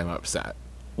now and why I'm upset."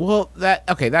 Well,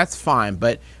 that's fine,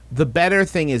 but the better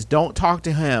thing is don't talk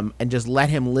to him and just let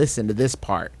him listen to this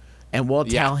part, and we'll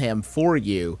tell him for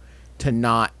you to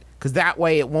not because that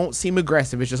way it won't seem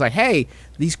aggressive. It's just like, hey,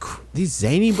 these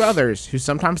zany brothers who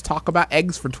sometimes talk about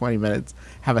eggs for 20 minutes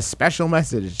have a special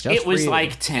message just It was for you.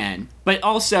 like 10, but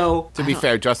also To be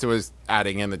fair, Justin was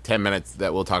adding in the 10 minutes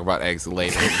that we'll talk about eggs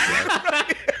later.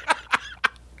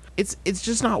 It's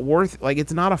just not worth, like,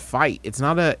 it's not a fight. It's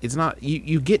not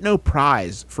you get no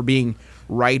prize for being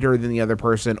righter than the other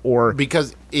person, or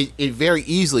Because it very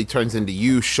easily turns into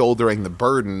you shouldering the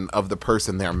burden of the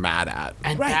person they're mad at.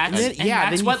 and Right, that's, and then- and yeah, that's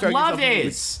then you what throw love yourself into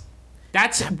is.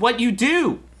 That's what you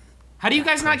do. How do you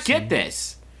guys not get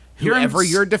this? whoever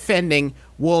you're defending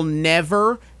will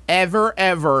never, ever,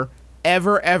 ever,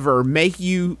 ever, ever make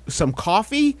you some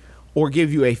coffee or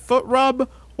give you a foot rub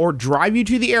or drive you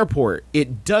to the airport.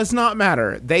 It does not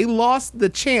matter. They lost the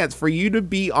chance for you to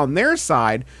be on their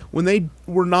side when they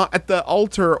were not at the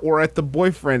altar or at the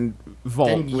boyfriend vault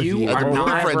Then with you you. are or not-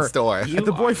 wherever. Boyfriend store. At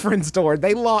the boyfriend store.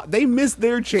 They missed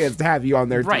their chance to have you on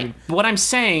their Right. team. But what I'm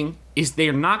saying is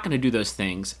they're not going to do those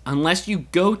things unless you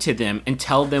go to them and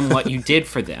tell them what you did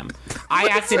for them. I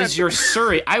acted as your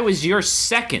surrogate. I was your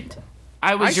second.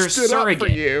 I was your stood up for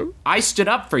surrogate. you. I stood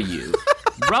up for you.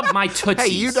 Rub my tootsies.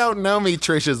 Hey, you don't know me,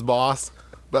 Trish's boss,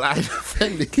 but I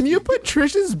defended. Can you put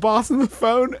Trish's boss on the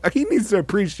phone? He needs to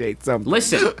appreciate something.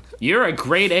 Listen, you're a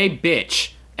grade A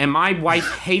bitch, and my wife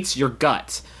hates your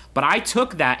guts. But I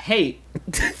took that hate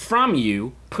from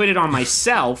you, put it on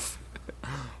myself,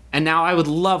 and now I would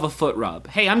love a foot rub.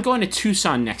 Hey, I'm going to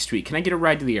Tucson next week. Can I get a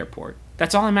ride to the airport?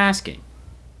 That's all I'm asking.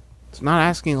 It's not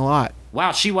asking a lot.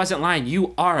 Wow, she wasn't lying.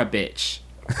 You are a bitch.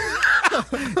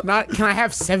 Not. Can I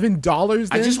have $7?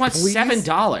 I just want please?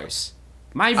 $7.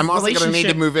 My I'm also going to need to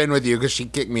relationship, move in with you because she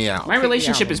kicked me out. my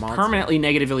relationship out of is a monster. permanently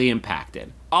negatively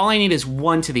impacted. All I need is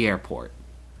one to the airport.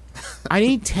 I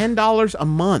need $10 a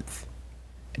month.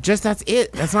 Just that's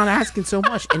it. That's not asking so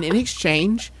much. And in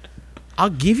exchange, I'll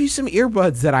give you some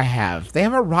earbuds that I have. They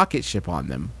have a rocket ship on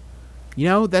them. You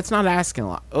know, that's not asking a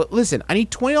lot. Listen, I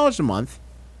need $20 a month.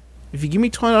 If you give me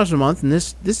 $20 a month, and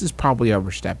this is probably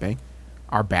overstepping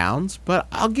our bounds, but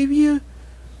I'll give you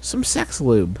some sex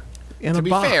lube in To a be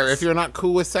box. fair, if you're not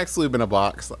cool with sex lube in a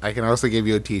box, I can also give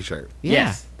you a T-shirt. Yeah.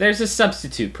 Yes, there's a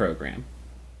substitute program.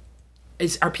 Do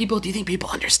you think people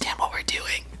understand what we're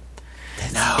doing?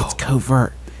 It's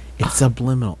covert. It's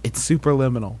subliminal. It's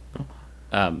superliminal.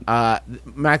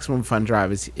 Maximum Fun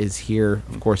Drive is here,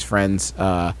 of course, friends,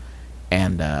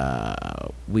 and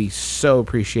we so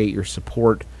appreciate your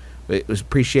support. We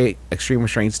appreciate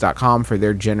ExtremeRestraints.com for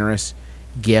their generous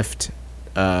gift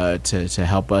to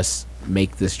help us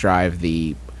make this drive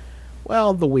the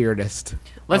weirdest.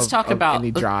 Let's talk about-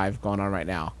 any drive going on right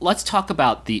now. Let's talk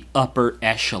about the upper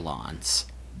echelons.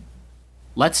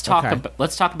 Let's talk Okay.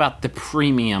 about the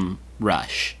premium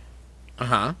rush.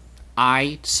 Uh-huh.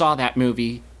 I saw that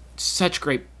movie. Such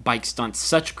great bike stunts,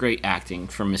 such great acting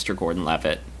from Mr. Gordon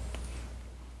Levitt.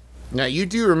 Now, you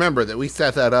do remember that we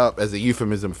set that up as a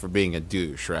euphemism for being a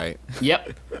douche, right?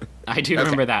 Yep, I do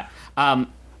remember that.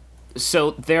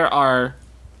 So there are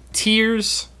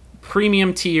tiers,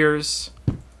 premium tiers,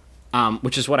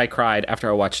 which is what I cried after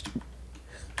I watched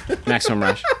Maximum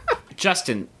Rush.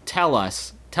 Justin, tell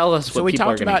us what So we people are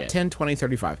talked going to about get. 10, 20,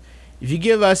 35. If you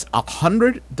give us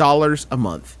 $100 a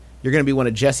month, you're going to be one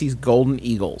of Jesse's Golden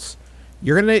Eagles.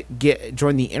 You're going to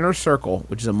join the Inner Circle,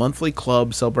 which is a monthly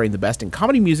club celebrating the best in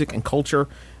comedy, music, and culture.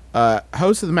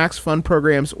 Hosts of the Max Fun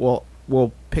programs will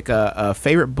pick a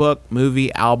favorite book,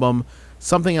 movie, album,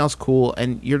 something else cool,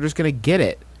 and you're just going to get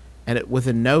it, and with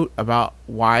a note about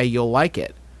why you'll like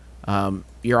it.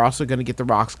 You're also going to get the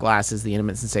Rocks glasses, the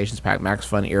Intimate Sensations pack, Max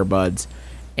Fun earbuds,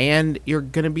 and you're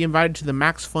going to be invited to the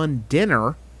Max Fun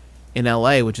dinner in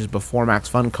LA, which is before Max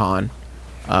Fun Con.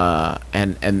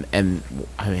 And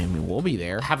I mean, we'll be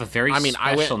there. Have a very I mean,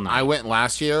 special night. I went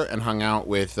last year and hung out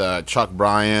with Chuck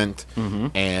Bryant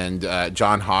and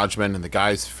John Hodgman and the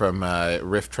guys from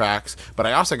Riff Tracks. But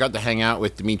I also got to hang out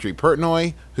with Dimitri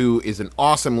Portnoy, who is an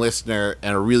awesome listener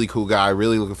and a really cool guy.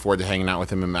 Really looking forward to hanging out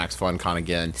with him in Max Fun Con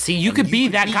again. See, you could be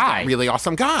that guy. Really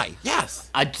awesome guy. Yes.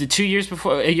 A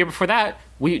year before that,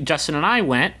 Justin and I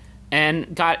went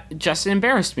and Justin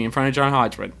embarrassed me in front of John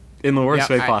Hodgman in the worst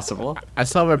Yeah, way possible. I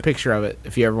still have a picture of it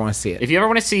if you ever want to see it. If you ever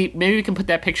want to see, maybe we can put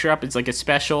that picture up. It's like a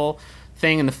special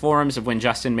thing in the forums of when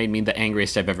Justin made me the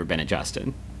angriest I've ever been at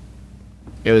Justin.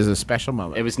 It was a special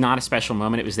moment. It was not a special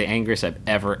moment. It was the angriest I've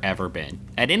ever been.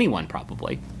 At anyone,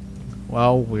 probably.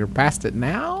 Well, we're past it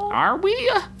now. Are we?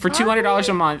 For $200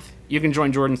 a month, you can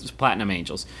join Jordan's Platinum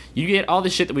Angels. You get all the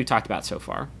shit that we've talked about so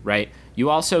far, right? You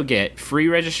also get free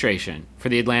registration for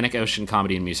the Atlantic Ocean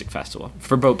Comedy and Music Festival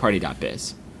for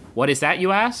boatparty.biz. What is that,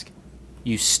 you ask?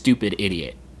 You stupid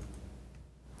idiot.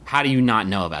 How do you not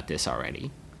know about this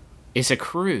already? is a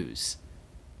cruise.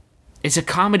 It's a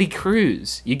comedy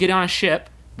cruise. You get on a ship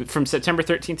from September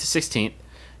 13th to 16th.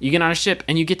 You get on a ship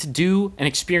and you get to do and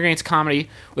experience comedy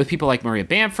with people like Maria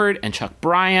Bamford and Chuck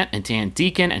Bryant and Dan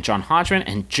Deacon and John Hodgman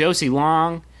and Josie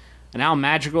Long and Al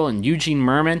Madrigal and Eugene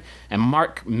Merman and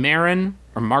Mark Maron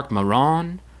or Mark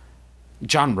Maron.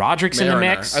 John Roderick's in the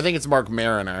mix. I think it's Mark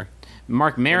Mariner.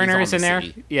 Mark Mariner on is in the there.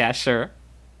 sea. Yeah, sure.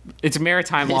 It's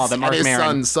maritime law that Mark and his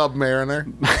Maron. son,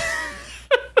 Submariner.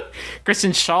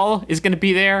 Kristen Schaal is going to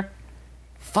be there.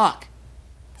 Fuck,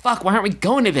 why aren't we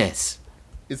going to this?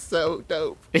 It's so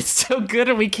dope. It's so good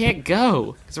and we can't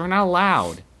go because we're not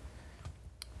allowed.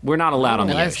 We're not allowed on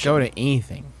the Let's ocean. go to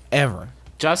anything ever.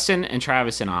 Justin and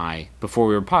Travis and I, before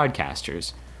we were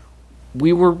podcasters,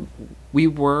 we were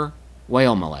whale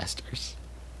molesters.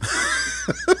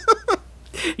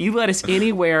 You let us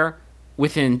anywhere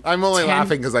within. I'm only 10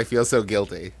 laughing because I feel so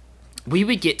guilty. We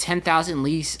would get 10,000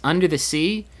 leagues under the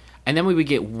sea, and then we would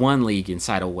get 1 league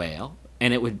inside a whale,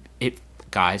 and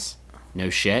guys, no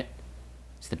shit,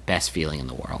 it's the best feeling in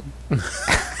the world.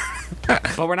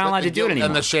 But we're not allowed to do it anymore.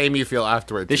 And the shame you feel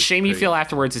afterwards. The shame you feel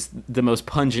afterwards is the most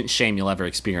pungent shame you'll ever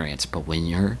experience. But when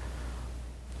you're,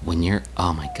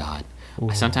 oh my God.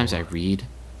 Sometimes I read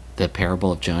the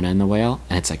parable of Jonah and the whale,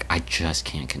 and it's like, I just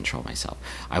can't control myself.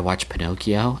 I watch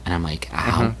Pinocchio, and I'm like,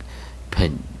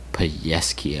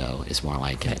 Payeskio is more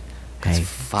like it. 'Cause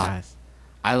fuck. guys.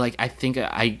 I think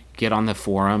I get on the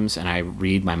forums and I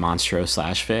read my Monstro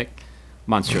 /fic.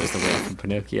 Monstro is the whale from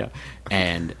Pinocchio.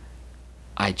 And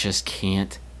I just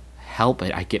can't help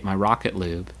it. I get my Rocket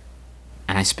Lube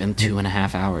and I spend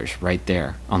 2.5 hours right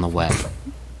there on the web.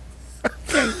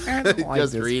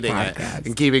 Just reading it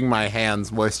and keeping my hands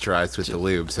moisturized with the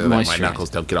lube so that my Moisturized. knuckles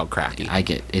don't get all cracky.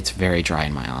 It's very dry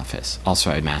in my office.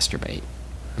 Also, I masturbate.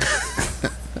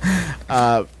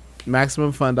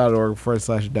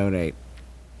 MaximumFun.org/donate.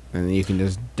 And then you can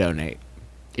just donate.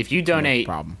 If you donate,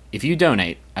 problem.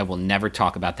 I will never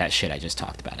talk about that shit I just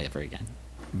talked about ever again.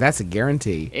 That's a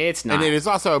guarantee. It's not. And it is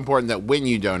also important that when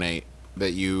you donate,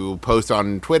 that you post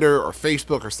on Twitter or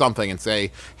Facebook or something and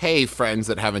say, hey, friends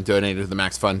that haven't donated to the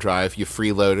Max Fun Drive, you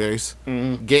freeloaders,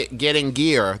 get in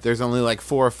gear. There's only like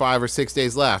 4 or 5 or 6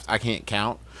 days left. I can't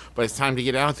count, but it's time to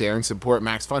get out there and support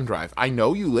Max Fun Drive. I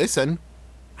know you listen.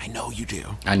 I know you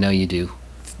do. I know you do.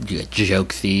 You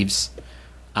joke thieves.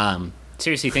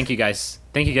 Seriously, thank you guys.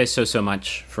 Thank you guys so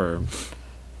much for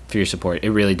your support.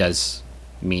 It really does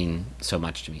mean so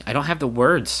much to me. I don't have the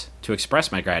words to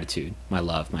express my gratitude, my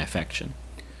love, my affection,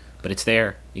 but it's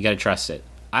there. You got to trust it.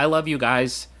 I love you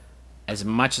guys as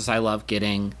much as I love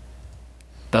getting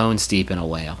bones deep in a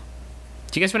whale.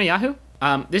 Do you guys want a Yahoo?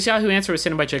 This Yahoo answer was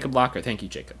sent in by Jacob Blocker. Thank you,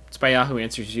 Jacob. It's by Yahoo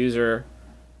Answers user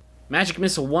Magic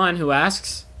Missile 1, who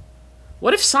asks,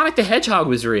 what if Sonic the Hedgehog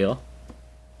was real?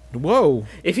 Whoa.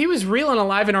 If he was real and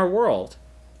alive in our world?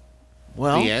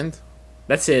 Well, The end?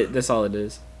 That's it. That's all it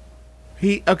is.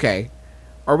 okay.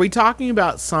 Are we talking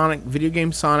about Sonic, video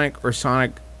game Sonic, or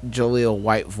Sonic Jaleel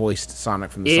White voiced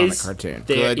Sonic from the Sonic cartoon?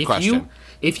 Good question.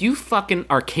 If you fucking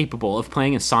are capable of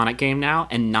playing a Sonic game now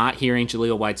and not hearing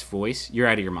Jaleel White's voice, you're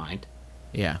out of your mind.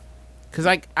 Yeah. Because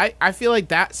I feel like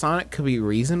that Sonic could be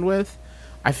reasoned with.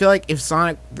 I feel like if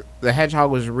Sonic the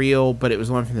Hedgehog was real, but it was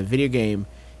one from the video game,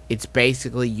 it's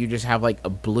basically you just have like a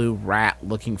blue rat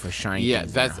looking for shiny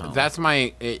things. Yeah, that's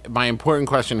my important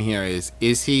question here is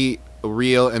he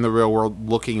real in the real world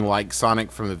looking like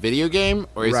Sonic from the video game,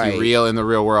 or is Right. he real in the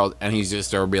real world and he's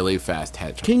just a really fast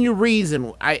hedgehog? Can you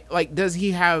reason? Does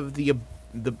he have the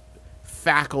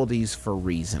faculties for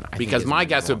reason? I think Because is my my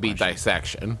guess would be question.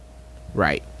 dissection.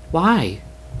 Right. Why?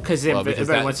 Because because everybody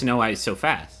that- wants to know why he's so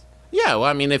fast. Yeah, well,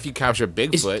 I mean, if you capture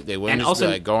Bigfoot, they wouldn't and just also-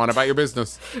 be like, go on about your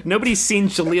business. Nobody's seen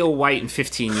Jaleel White in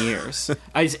 15 years.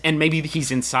 And maybe he's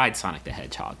inside Sonic the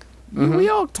Hedgehog. We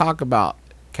all talk about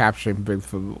capturing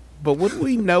Bigfoot, but wouldn't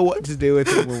we know what to do with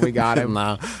him when we got him?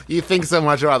 No, you think so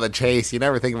much about the chase, you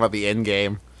never think about the end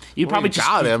game. You'd Well, probably we just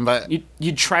got him, but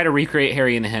you'd try to recreate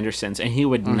Harry and the Hendersons, and he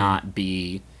would not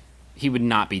be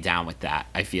down with that.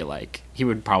 I feel like he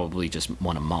would probably just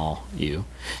want to maul you.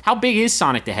 How big is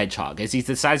Sonic the Hedgehog? Is he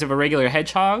the size of a regular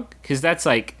hedgehog? Because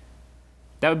that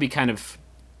would be kind of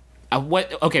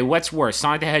what's worse?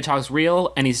 Sonic the Hedgehog's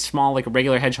real and he's small like a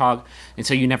regular hedgehog, and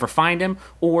so you never find him,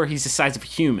 or he's the size of a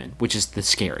human, which is the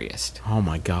scariest. Oh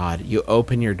my God! You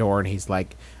open your door and he's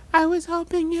like, "I was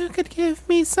hoping you could give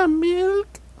me some milk."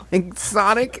 Like,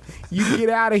 Sonic, you get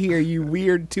out of here, you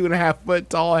weird 2.5 foot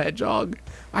tall hedgehog.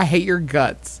 I hate your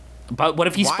guts. But what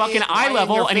if he's why- fucking why eye in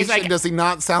level your and he's fiction like, does he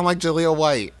not sound like Jaleel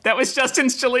White? that was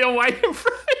Justin's Jaleel White impression?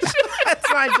 That's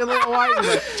my Jaleel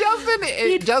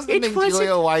White. Justin and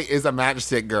Julia White is a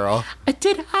matchstick girl.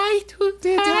 Did I do that?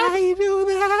 Did I do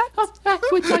that? I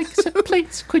would like some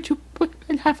plates. Could you put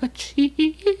and have a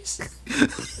cheese?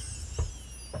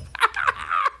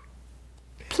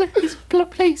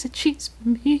 Please, a cheese for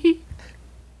me.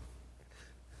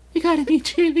 You got any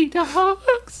chili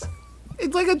dogs?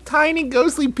 It's like a tiny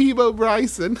ghostly Peebo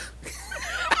Bryson.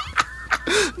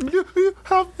 Do you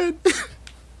have it?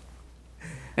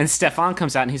 And Stefan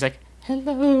comes out and he's like,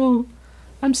 hello,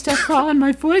 I'm Stefan.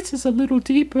 My voice is a little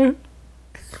deeper.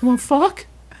 Come on, fuck.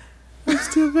 I'm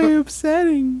still very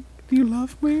upsetting. Do you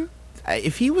love me?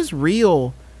 If he was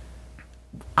real,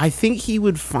 I think he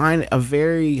would find a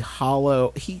very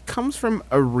hollow... He comes from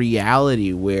a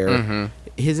reality where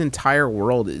his entire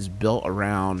world is built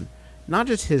around not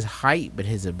just his height, but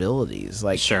his abilities.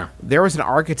 Like, Sure. There was an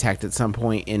architect at some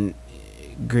point in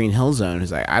Green Hill Zone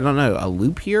who's like, I don't know, a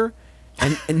loop here?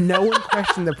 And no one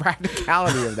questioned the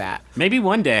practicality of that. Maybe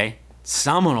one day,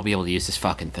 someone will be able to use this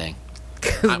fucking thing.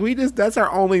 Because that's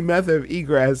our only method of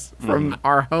egress from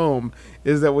our home,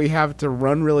 is that we have to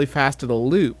run really fast to the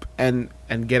loop and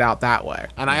get out that way.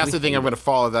 And I also think I'm going to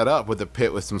follow that up with a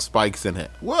pit with some spikes in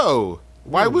it. Whoa!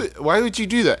 Why would you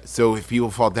do that? So if people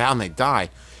fall down, they die.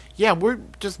 Yeah, we're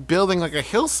just building like a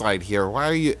hillside here. Why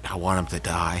are you... I want them to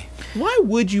die. Why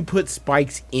would you put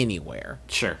spikes anywhere?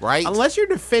 Sure. Right? Unless you're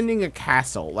defending a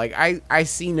castle. Like, I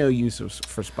see no use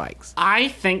for spikes. I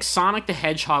think Sonic the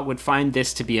Hedgehog would find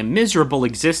this to be a miserable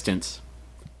existence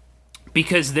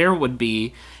because there would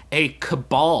be a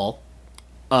cabal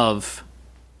of,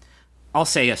 I'll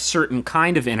say, a certain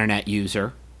kind of internet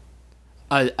user,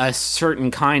 a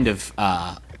certain kind of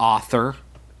author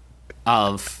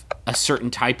of a certain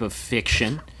type of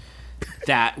fiction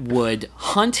that would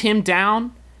hunt him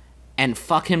down and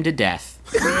fuck him to death.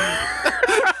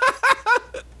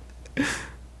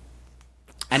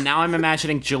 And now I'm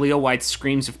imagining Julia White's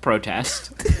screams of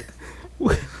protest.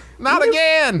 Not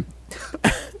again!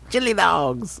 Chili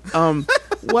dogs.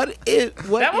 What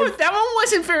That one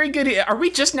wasn't very good. Are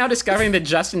we just now discovering that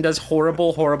Justin does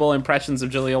horrible impressions of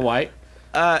Julia White?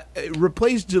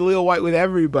 replace Jaleel White with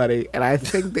everybody, and I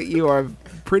think that you are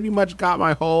pretty much got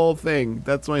my whole thing.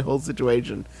 That's my whole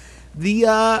situation. The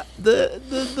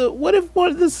what if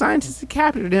one of the scientists that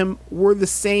captured him were the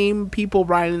same people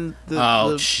writing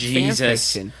the Jesus!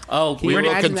 fan fiction? Oh, Can you We will,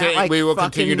 imagine that, like, we will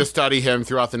fucking- continue to study him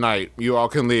throughout the night. You all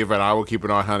can leave, and I will keep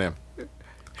an eye on him.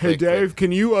 Hey Dave,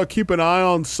 can you keep an eye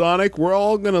on Sonic? We're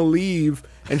all gonna leave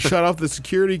and shut off the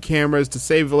security cameras to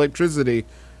save electricity.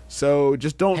 So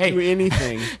just don't do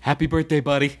anything. Happy birthday,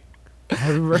 buddy!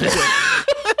 Happy birthday.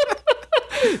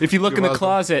 If you look in the welcome.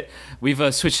 closet,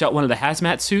 we've switched out one of the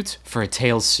hazmat suits for a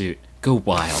Tails suit. Go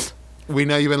wild. We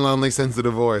know you've been lonely since the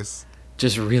divorce.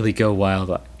 Just really go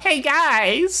wild. Hey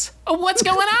guys, what's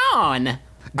going on?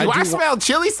 Do I smell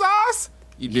chili sauce?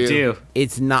 You Do.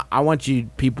 It's not. I want you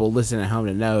people listening at home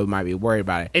to know who might be worried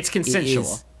about it. It's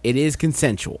consensual. It is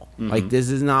consensual. Like, this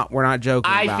is not. We're not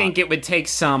joking. I about. think it would take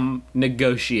some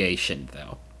negotiation,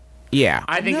 though. Yeah.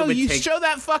 I think no, it would you take- show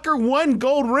that fucker one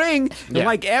gold ring, and Yeah.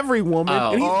 like every woman,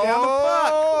 Oh. and he's down to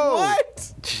fuck.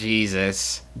 What?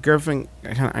 Jesus. Griffin,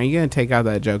 are you gonna take out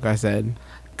that joke I said?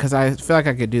 Because I feel like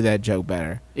I could do that joke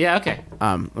better. Yeah, okay.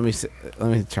 Let me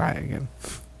try it again.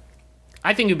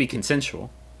 I think it would be consensual.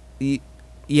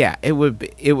 Yeah, it would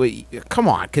be. It would. Come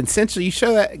on, consensual. You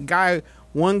show that guy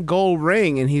one gold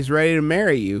ring, and he's ready to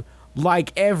marry you,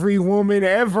 like every woman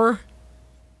ever.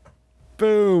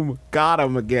 Boom, got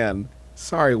him again.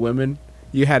 Sorry, women,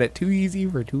 you had it too easy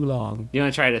for too long. You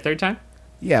want to try it a third time?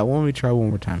 Yeah, let me try one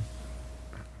more time.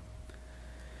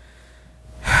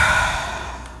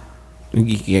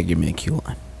 You can't give me the cue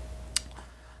line.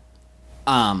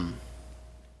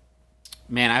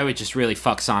 Man, I would just really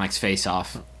fuck Sonic's face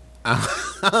off.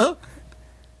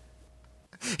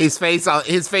 His face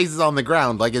is on the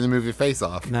ground, like in the movie Face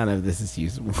Off. None of this is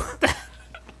usable.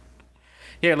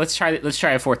 Here, let's try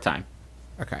a fourth time.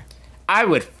 Okay, I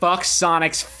would fuck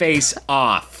Sonic's face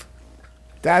off.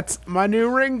 that's my new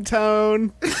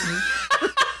ringtone.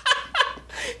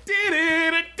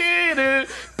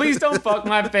 Please don't fuck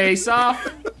my face off.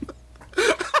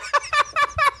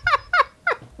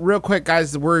 Real quick,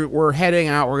 guys, we're heading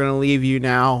out. We're gonna leave you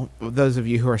now. Those of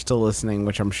you who are still listening,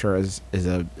 which I'm sure is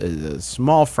a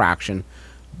small fraction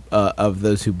of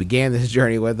those who began this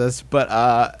journey with us,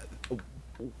 but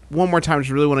one more time,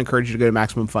 just really want to encourage you to go to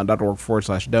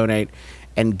MaximumFun.org/donate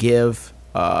and give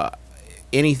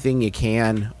anything you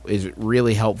can. Is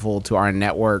really helpful to our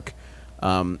network.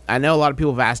 I know a lot of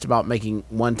people have asked about making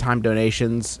one-time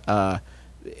donations.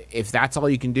 If that's all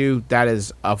you can do, that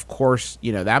is, of course,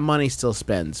 that money still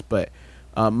spends. But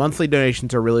Monthly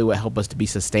donations are really what help us to be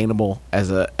sustainable as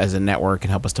a network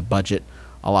and help us to budget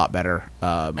a lot better.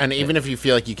 And even if you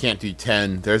feel like you can't do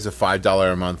 10, there's a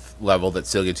 $5 a month level that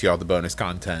still gets you all the bonus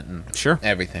content and Sure.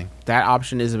 everything. That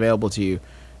option is available to you.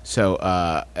 So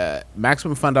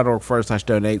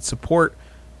MaximumFun.org/donate. Support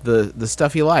the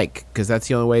stuff you like, because that's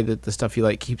the only way that the stuff you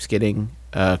like keeps getting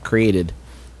created.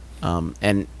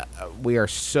 And we are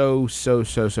so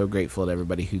grateful to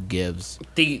everybody who gives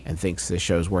and thinks this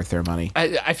show's worth their money.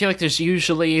 I feel like there's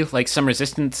usually like some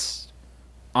resistance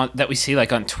that we see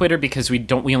like on Twitter, because we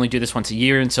only do this once a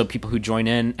year, and so people who join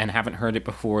in and haven't heard it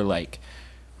before, like,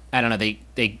 I don't know,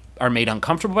 they are made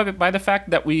uncomfortable by the fact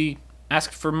that we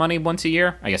ask for money once a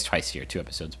year. I guess twice a year, 2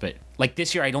 episodes, but like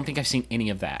this year I don't think I've seen any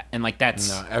of that, and like that's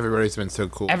No, everybody's been so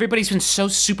cool. everybody's been so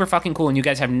super fucking cool, and you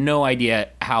guys have no idea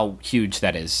how huge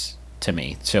that is to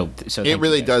me. So it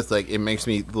really does, like, it makes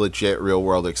me legit real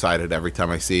world excited every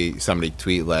time I see somebody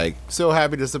tweet like, so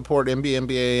happy to support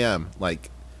MBMBaM. Like,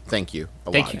 thank you.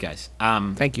 Thank you guys.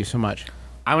 Thank you so much.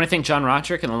 I want to thank John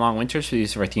Roderick and the Long Winters for the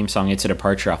use of our theme song. It's a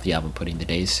departure off the album Putting the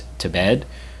Days to Bed.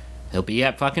 He'll be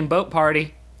at fucking boat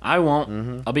party. I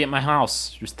won't. I'll be at my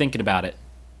house just thinking about it.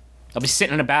 I'll be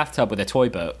sitting in a bathtub with a toy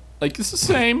boat. Like, it's the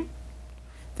same.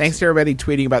 Thanks to everybody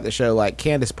tweeting about the show, like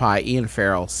Candace Pye, Ian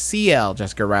Farrell, CL,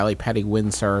 Jessica Riley, Patty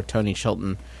Windsor, Tony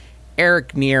Chilton,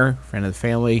 Eric Neer, friend of the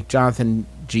family, Jonathan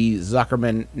G.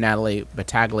 Zuckerman, Natalie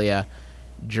Battaglia,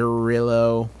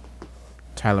 Gerillo,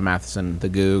 Tyler Matheson, The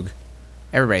Goog.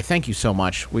 Everybody, thank you so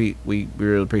much. We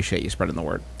really appreciate you spreading the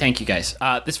word. Thank you, guys.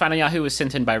 This Final Yahoo was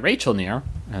sent in by Rachel Neer,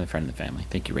 another friend of the family.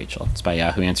 Thank you, Rachel. It's by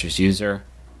Yahoo Answers user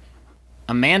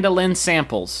Amanda Lynn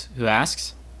Samples, who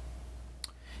asks,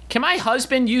 can my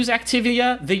husband use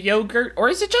Activia, the yogurt, or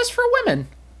is it just for women?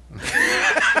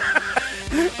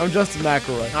 I'm Justin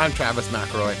McElroy. I'm Travis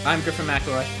McElroy. I'm Griffin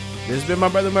McElroy. This has been my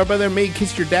brother and me.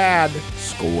 Kiss your dad.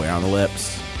 School on the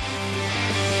lips.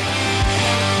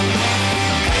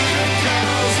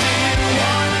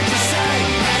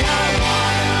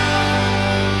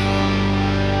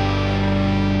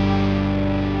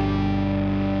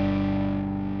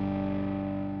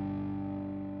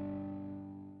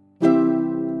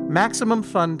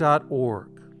 MaximumFun.org.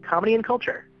 Comedy and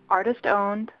culture. Artist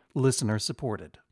owned. Listener supported.